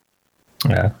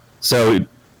 Yeah. So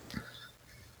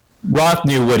Roth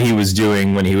knew what he was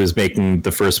doing when he was making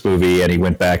the first movie, and he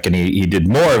went back and he did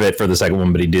more of it for the second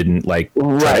one, but he didn't try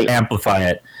to amplify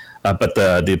it. But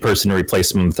the person who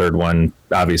replaced him in the third one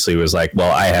obviously was like,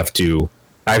 well, I have to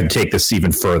take this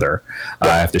even further.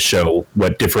 I have to show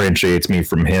what differentiates me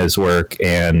from his work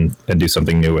and do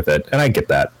something new with it. And I get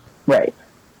that. Right.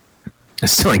 I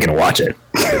still ain't gonna watch it.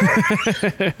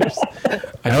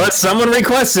 Unless someone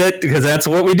requests it, because that's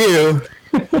what we do.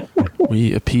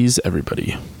 We appease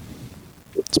everybody.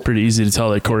 It's pretty easy to tell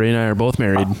that Corey and I are both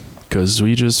married, because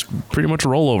we just pretty much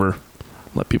roll over,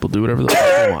 let people do whatever the fuck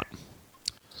they want.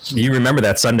 You remember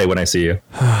that Sunday when I see you?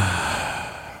 I'm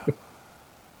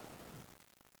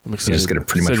excited. You're just gonna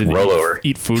pretty much roll over,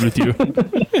 eat food with you.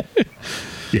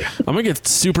 Yeah, I'm gonna get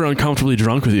super uncomfortably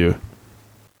drunk with you.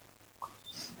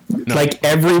 No. Like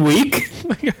every week?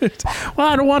 Well,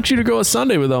 I don't want you to go a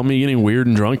Sunday without me getting weird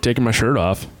and drunk, taking my shirt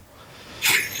off.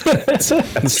 This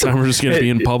time we're just going to be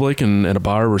in public and at a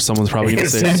bar where someone's probably going to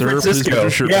say, "Sir, please put your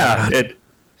shirt on."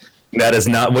 That is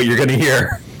not what you're going to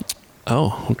hear.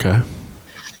 Oh, okay. Am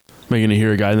I going to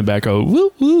hear a guy in the back go,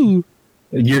 "Woo woo"?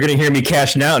 You're going to hear me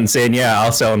cashing out and saying, "Yeah,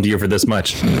 I'll sell them to you for this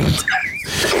much."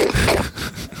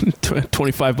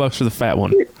 $25 for the fat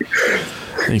one.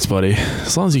 Thanks, buddy.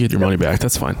 As long as you get your money back,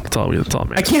 that's fine. That's all man.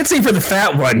 I can't say for the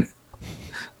fat one.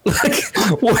 Like,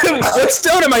 what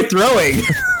stone am I throwing?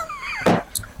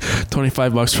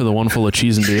 $25 for the one full of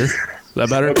cheese and beer. Is that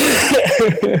better?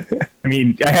 I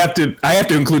mean, I have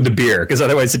to include the beer, because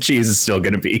otherwise the cheese is still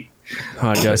going to be.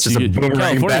 I guess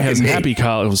California has happy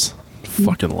cows.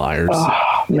 Fucking liars.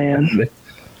 Oh man.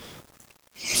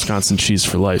 Wisconsin cheese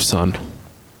for life, son.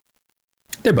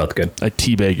 They're both good. I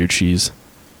teabag your cheese.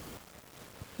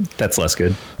 That's less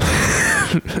good.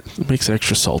 It makes it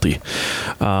extra salty.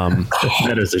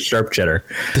 That is a sharp cheddar.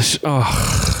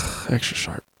 Extra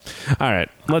sharp. All right,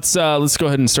 let's go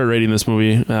ahead and start rating this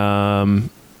movie.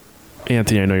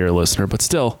 Anthony, I know you're a listener, but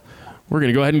still, we're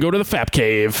gonna go ahead and go to the Fap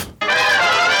Cave.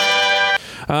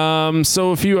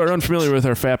 So if you are unfamiliar with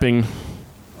our fapping,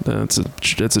 that's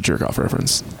a jerk off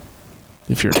reference.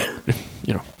 If you're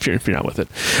not with it,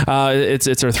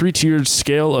 it's our 3-tiered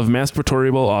scale of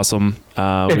masturbatorial awesome.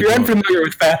 If you're unfamiliar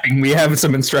with fapping, we have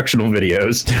some instructional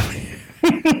videos.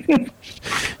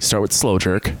 Start with slow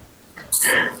jerk,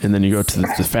 and then you go to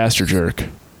the faster jerk.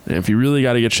 And if you really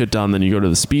got to get shit done, then you go to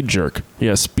the speed jerk.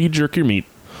 Yeah, speed jerk your meat.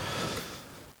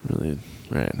 Really,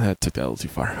 right? That took that a little too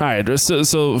far. All right,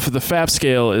 so for the FAP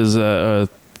scale is the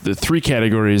 3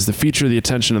 categories: the feature, the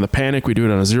attention, and the panic. We do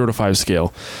it on a 0 to 5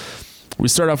 scale. We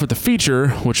start off with the feature,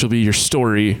 which will be your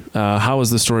story. How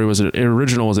was the story? Was it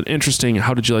original? Was it interesting?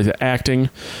 How did you like the acting?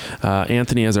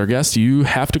 Anthony, as our guest, you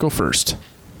have to go first.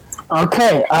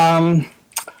 Okay. I'm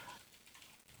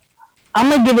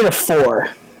going to give it a 4.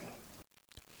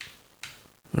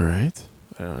 All right.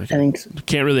 I think so.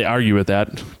 Can't really argue with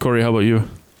that. Corey, how about you?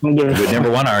 I would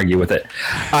never want to argue with it.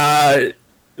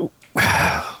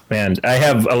 Man, I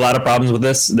have a lot of problems with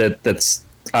this. That's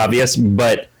obvious,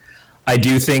 but I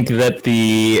do think that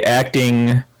the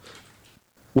acting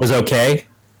was okay.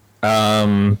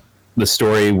 The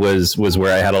story was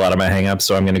where I had a lot of my hang-ups,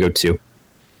 so I'm going to go 2.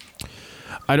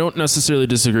 I don't necessarily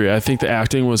disagree. I think the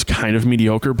acting was kind of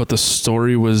mediocre, but the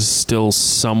story was still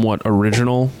somewhat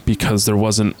original because there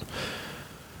wasn't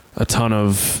a ton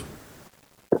of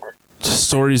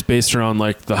stories based around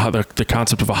like the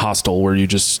concept of a hostel where you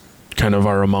just kind of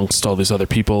are amongst all these other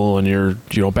people and you're,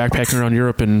 backpacking around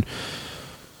Europe and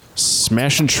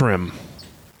smash and trim.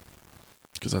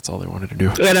 Because that's all they wanted to do.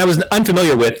 And I was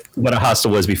unfamiliar with what a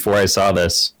hostel was before I saw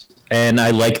this. And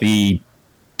I like the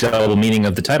double meaning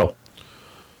of the title.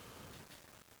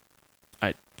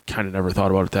 I kind of never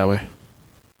thought about it that way.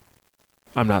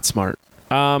 I'm not smart.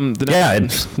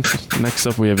 Next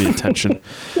up, we have The Attention.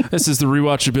 This is the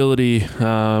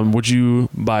rewatchability. Would you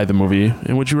buy the movie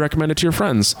and would you recommend it to your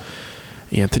friends?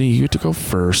 Anthony, you get to go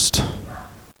first.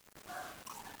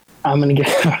 I'm gonna give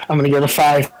it a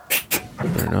 5.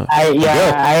 Fair enough. I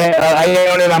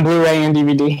own it on Blu-ray and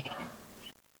DVD.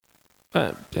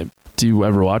 Do you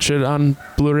ever watch it on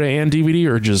Blu-ray and DVD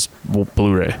or just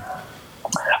Blu-ray?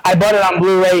 I bought it on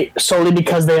Blu-ray solely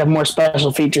because they have more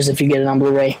special features if you get it on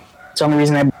Blu-ray. It's the only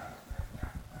reason I...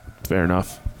 Fair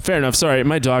enough. Sorry,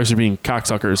 my dogs are being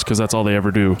cocksuckers because that's all they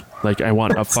ever do. Like, I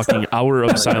want a fucking hour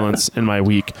of silence in my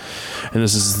week, and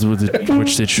this is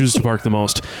which they choose to bark the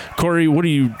most. Corey, what do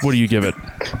you give it?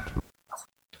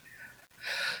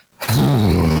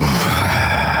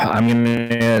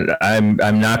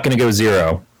 I'm not gonna go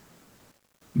 0,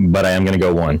 but I am gonna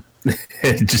go 1.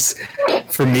 Just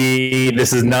for me,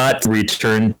 this is not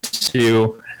Return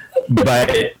to,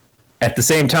 but at the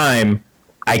same time,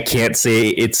 I can't say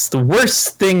it's the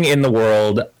worst thing in the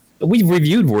world. We've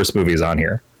reviewed worse movies on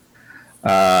here,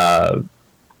 but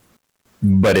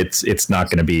it's not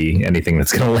going to be anything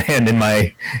that's going to land in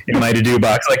my to-do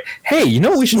box. Like, hey, you know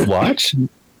what we should watch?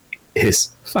 Is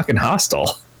fucking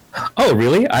Hostel. Oh,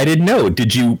 really? I didn't know.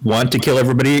 Did you want to kill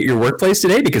everybody at your workplace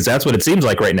today? Because that's what it seems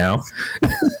like right now.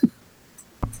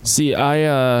 See,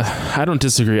 I don't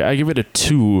disagree. I give it a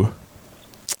 2.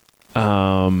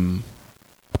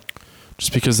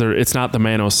 Just because it's not the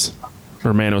Manos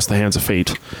the Hands of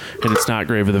Fate, and it's not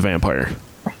Grave of the Vampire.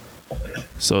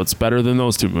 So it's better than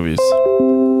those two movies.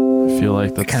 I feel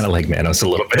like that's kind of like Manos a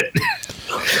little bit.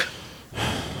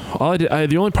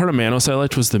 The only part of Manos I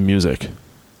liked was the music.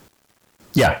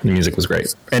 Yeah, the music was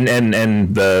great, and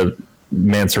the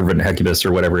manservant Hecubus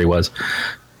or whatever he was,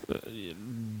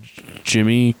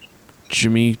 Jimmy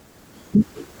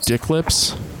Dick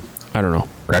Lips. I don't know.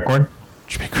 Crackhorn.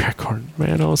 Jimmy Crackhorn.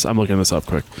 Manos. I'm looking this up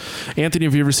quick. Anthony,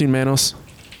 have you ever seen Manos?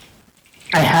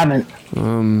 I haven't.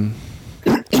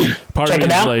 Part of me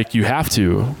is like, you have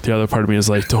to. The other part of me is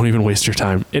like, don't even waste your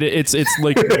time. It's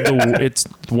like it's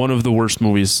one of the worst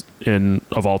movies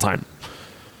of all time,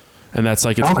 and that's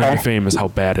like its claim to fame is how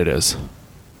bad it is.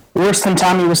 Worse than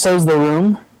Tommy Wiseau's The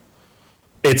Room.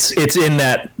 It's in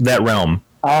that realm.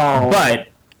 Oh, but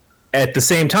at the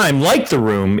same time, like The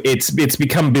Room, it's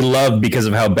become beloved because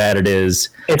of how bad it is.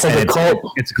 It's like a cult.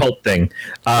 It's a cult thing,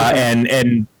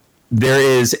 and there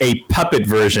is a puppet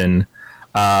version.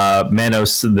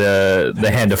 Manos,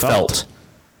 the Hand of Felt,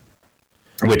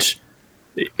 which,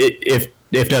 if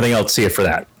nothing else, see it for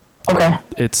that. Okay.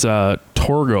 It's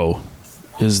Torgo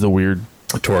is the weird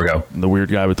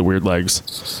guy with the weird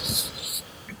legs.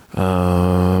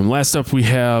 Last up we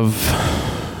have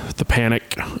The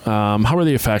Panic. How were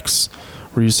the effects?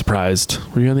 Were you surprised?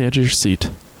 Were you on the edge of your seat?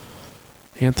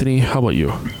 Anthony, how about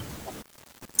you?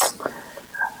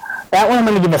 That one I'm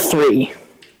going to give a 3.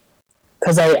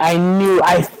 Because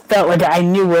I felt like I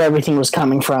knew where everything was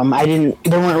coming from. The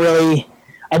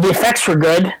effects were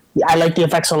good. I liked the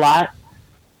effects a lot.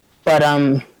 But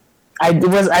there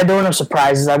were no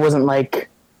surprises. I wasn't like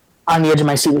on the edge of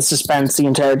my seat with suspense the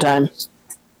entire time.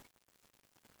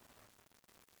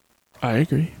 I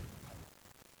agree.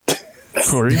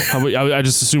 Corey, how about, I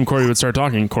just assumed Corey would start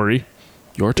talking. Corey,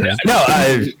 your turn. No,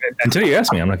 until you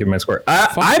ask me, I'm not giving my score.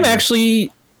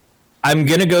 I'm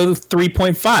going to go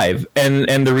 3.5.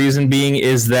 And the reason being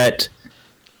is that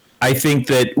I think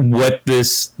that what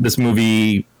this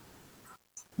movie,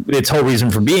 its whole reason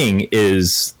for being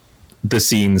is the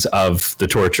scenes of the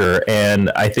torture. And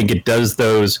I think it does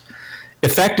those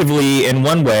effectively in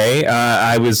one way.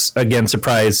 I was, again,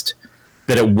 surprised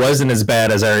that it wasn't as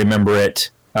bad as I remember it.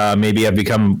 Maybe I've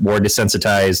become more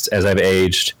desensitized as I've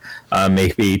aged.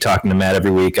 Maybe talking to Matt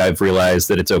every week, I've realized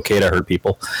that it's okay to hurt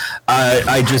people. And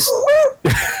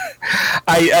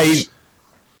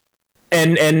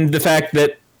the fact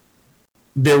that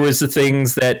there was the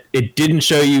things that it didn't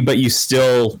show you, but you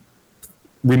still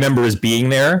remember as being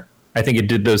there. I think it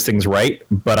did those things right.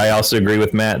 But I also agree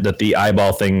with Matt that the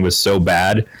eyeball thing was so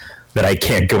bad that I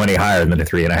can't go any higher than a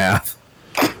 3.5.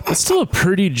 That's still a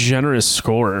pretty generous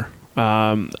score.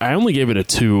 I only gave it a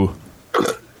 2.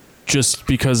 just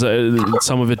because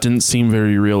some of it didn't seem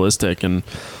very realistic. And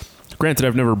granted,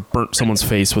 I've never burnt someone's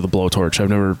face with a blowtorch. I've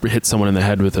never hit someone in the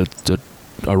head with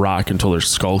a rock until their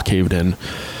skull caved in.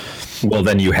 Well,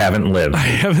 then you haven't lived. I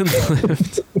haven't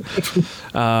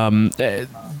lived.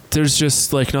 There's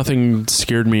just like nothing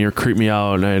scared me or creeped me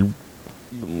out. And I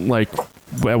like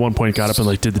at one point got up and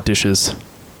like did the dishes.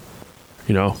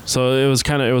 You know, so it was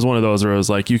one of those where it was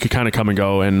like you could kind of come and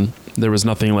go, and there was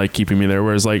nothing like keeping me there.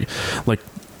 Whereas like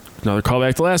another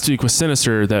callback to last week with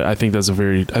Sinister, that I think it's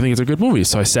a good movie.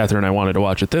 So I sat there and I wanted to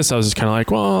watch it. I was just kind of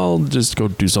like, well, I'll just go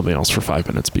do something else for 5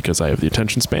 minutes because I have the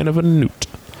attention span of a newt.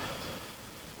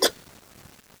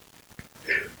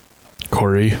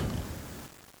 Corey.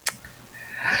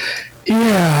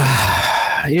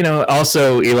 Yeah. You know,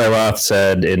 also Eli Roth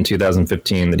said in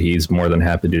 2015 that he's more than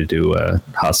happy to do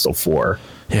Hostel 4.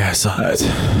 Yeah, I saw that.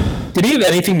 Did he have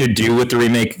anything to do with the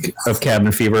remake of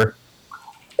Cabin Fever?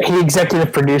 He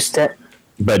executive produced it.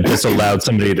 But just allowed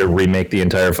somebody to remake the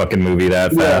entire fucking movie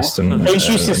that fast? And they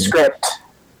used the script.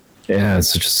 Yeah,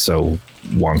 it's just so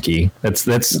wonky. That's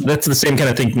the same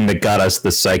kind of thinking that got us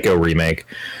the Psycho remake.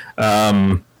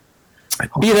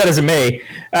 Be that as it may,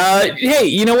 hey,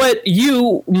 you know what?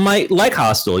 You might like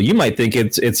Hostel. You might think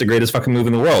it's the greatest fucking movie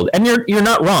in the world, and you're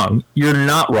not wrong. You're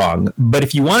not wrong. But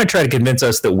if you want to try to convince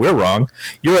us that we're wrong,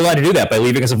 you're allowed to do that by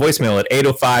leaving us a voicemail at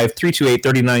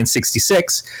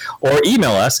 805-328-3966 or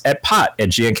email us at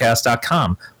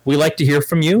pot@gncast.com. We like to hear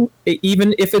from you,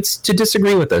 even if it's to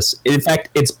disagree with us. In fact,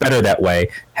 it's better that way.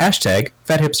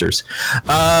 #FatHipsters.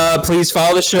 Please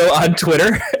follow the show on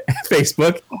Twitter,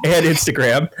 Facebook, and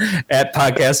Instagram at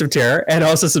Podcast of Terror, and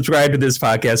also subscribe to this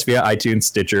podcast via iTunes,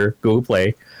 Stitcher, Google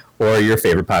Play, or your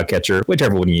favorite podcatcher,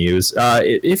 whichever one you use.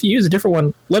 If you use a different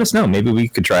one, let us know. Maybe we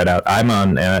could try it out. I'm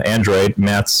on Android.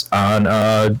 Matt's on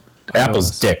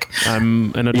Apple's dick.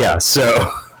 I'm an adult. Yeah,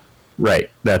 so... Right.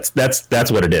 That's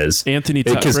what it is. Anthony,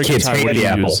 because kids hate the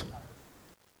Apple. Use?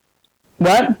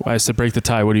 What? I said break the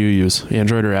tie. What do you use?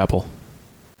 Android or Apple?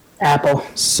 Apple.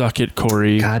 Suck it,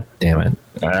 Corey. God damn it.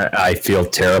 I feel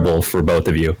terrible for both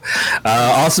of you.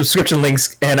 All subscription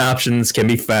links and options can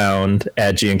be found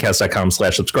at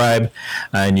gncast.com/subscribe.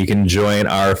 And you can join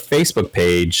our Facebook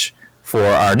page for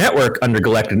our network under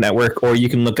Galactic Network, or you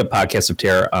can look up Podcast of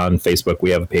Terror on Facebook.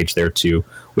 We have a page there too.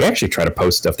 We actually try to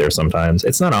post stuff there sometimes.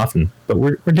 It's not often, but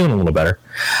we're doing a little better.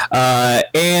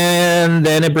 And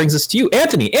then it brings us to you,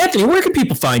 Anthony. Anthony, where can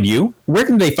people find you? Where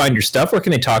can they find your stuff? Where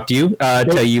can they talk to you?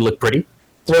 Tell you look pretty.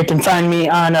 They can find me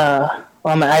on I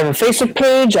have a Facebook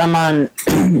page. I'm on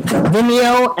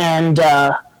Vimeo and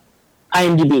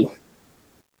IMDb.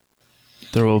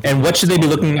 And what should they be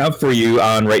looking out for you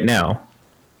on right now?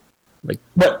 Like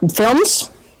what films?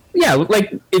 Yeah,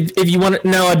 like if you want to.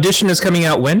 Now, Audition is coming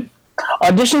out when?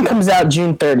 Audition comes out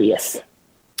June 30th.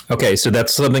 Okay, so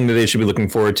that's something that they should be looking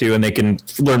forward to, and they can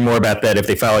learn more about that if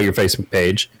they follow your Facebook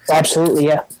page. Absolutely,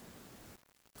 yeah.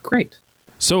 Great.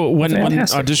 So when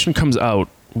Audition comes out,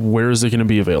 where is it going to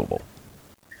be available?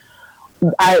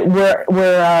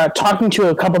 We're talking to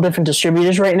a couple different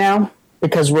distributors right now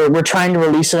because we're trying to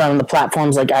release it on the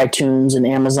platforms like iTunes and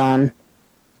Amazon.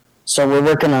 So we're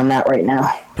working on that right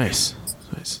now. Nice.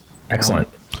 Excellent.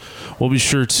 We'll be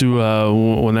sure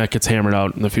to, when that gets hammered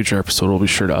out in the future episode, we'll be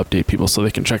sure to update people so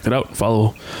they can check that out and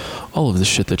follow all of the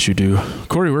shit that you do.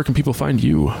 Corey, where can people find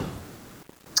you?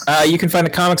 You can find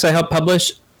the comics I help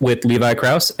publish with Levi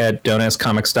Krause at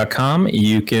don'taskcomics.com.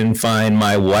 You can find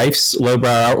my wife's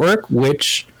lowbrow artwork,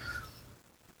 which,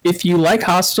 if you like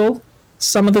Hostel,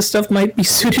 some of the stuff might be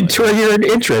suited to your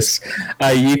interests.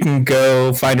 You can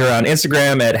go find her on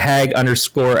Instagram at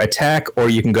hag_attack, or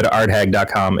you can go to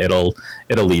arthag.com. It'll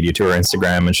lead you to her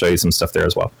Instagram and show you some stuff there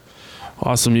as well.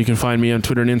 Awesome. You can find me on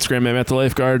Twitter and Instagram at Matt the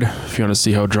Lifeguard. If you want to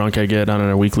see how drunk I get on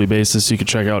a weekly basis, you can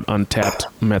check out Untapped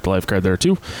Matt the Lifeguard there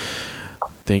too.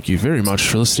 Thank you very much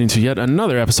for listening to yet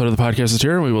another episode of the Podcast of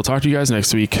Terror. We will talk to you guys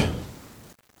next week.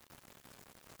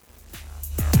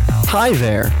 Hi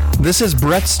there, this is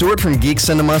Brett Stewart from Geek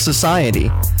Cinema Society.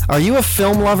 Are you a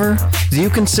film lover? Do you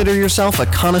consider yourself a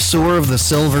connoisseur of the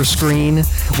silver screen?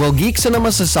 Well, Geek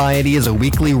Cinema Society is a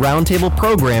weekly roundtable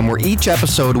program where each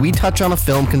episode we touch on a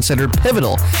film considered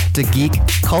pivotal to geek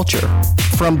culture.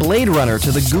 From Blade Runner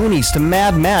to The Goonies to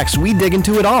Mad Max, we dig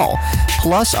into it all.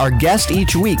 Plus, our guest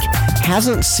each week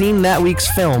hasn't seen that week's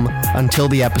film until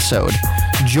the episode.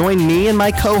 Join me and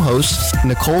my co-hosts,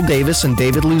 Nicole Davis and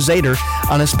David Luzader,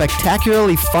 on a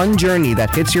spectacularly fun journey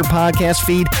that hits your podcast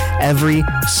feed every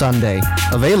Sunday.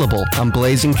 Available on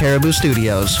Blazing Caribou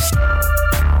Studios.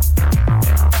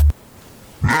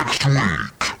 Next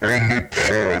week on the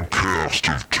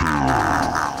Podcast of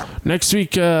Terror. Next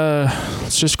week,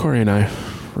 it's just Corey and I.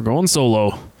 We're going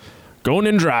solo. going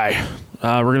in dry.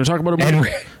 We're going to talk about a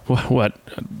movie. What?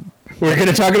 We're going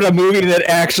to talk about a movie that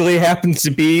actually happens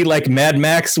to be like Mad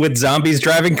Max with zombies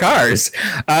driving cars.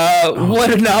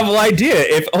 What a novel idea.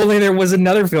 If only there was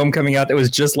another film coming out that was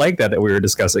just like that we were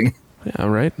discussing. Yeah,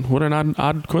 right. What an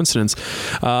odd coincidence.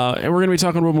 And we're going to be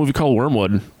talking about a movie called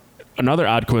Wormwood. Another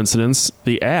odd coincidence.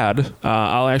 The ad.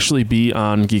 I'll actually be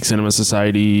on Geek Cinema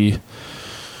Society.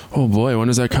 Oh boy, when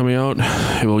is that coming out?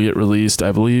 It will get released,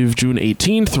 I believe, June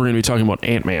 18th. We're going to be talking about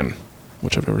Ant-Man,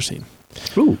 which I've never seen.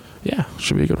 Ooh. Yeah,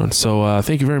 should be a good one. So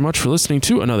thank you very much for listening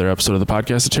to another episode of the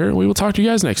Podcast of Terror. We will talk to you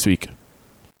guys next week.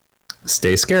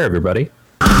 Stay scared, everybody.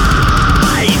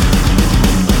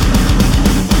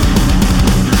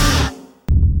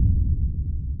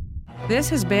 This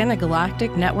has been a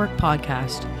Galactic Network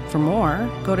podcast. For more,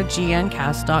 go to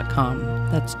gncast.com.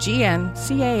 That's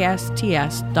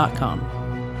GNCASTS.com.